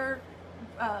look at your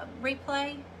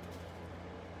replay?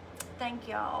 Thank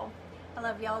y'all. I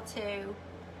love y'all too.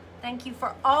 Thank you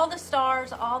for all the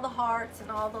stars, all the hearts, and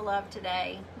all the love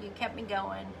today. You kept me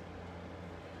going.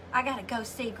 I gotta go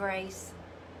see Grace.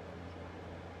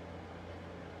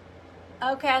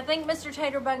 Okay, I think Mr.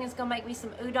 Taterbug is gonna make me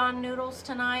some udon noodles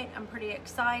tonight. I'm pretty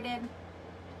excited.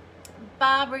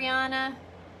 Bye, Brianna.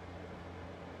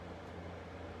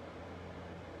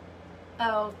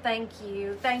 Oh, thank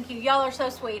you. Thank you. Y'all are so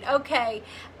sweet. Okay,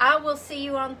 I will see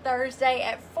you on Thursday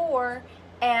at 4,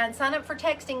 and sign up for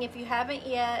texting if you haven't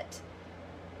yet,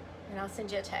 and I'll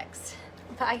send you a text.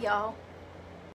 Bye, y'all.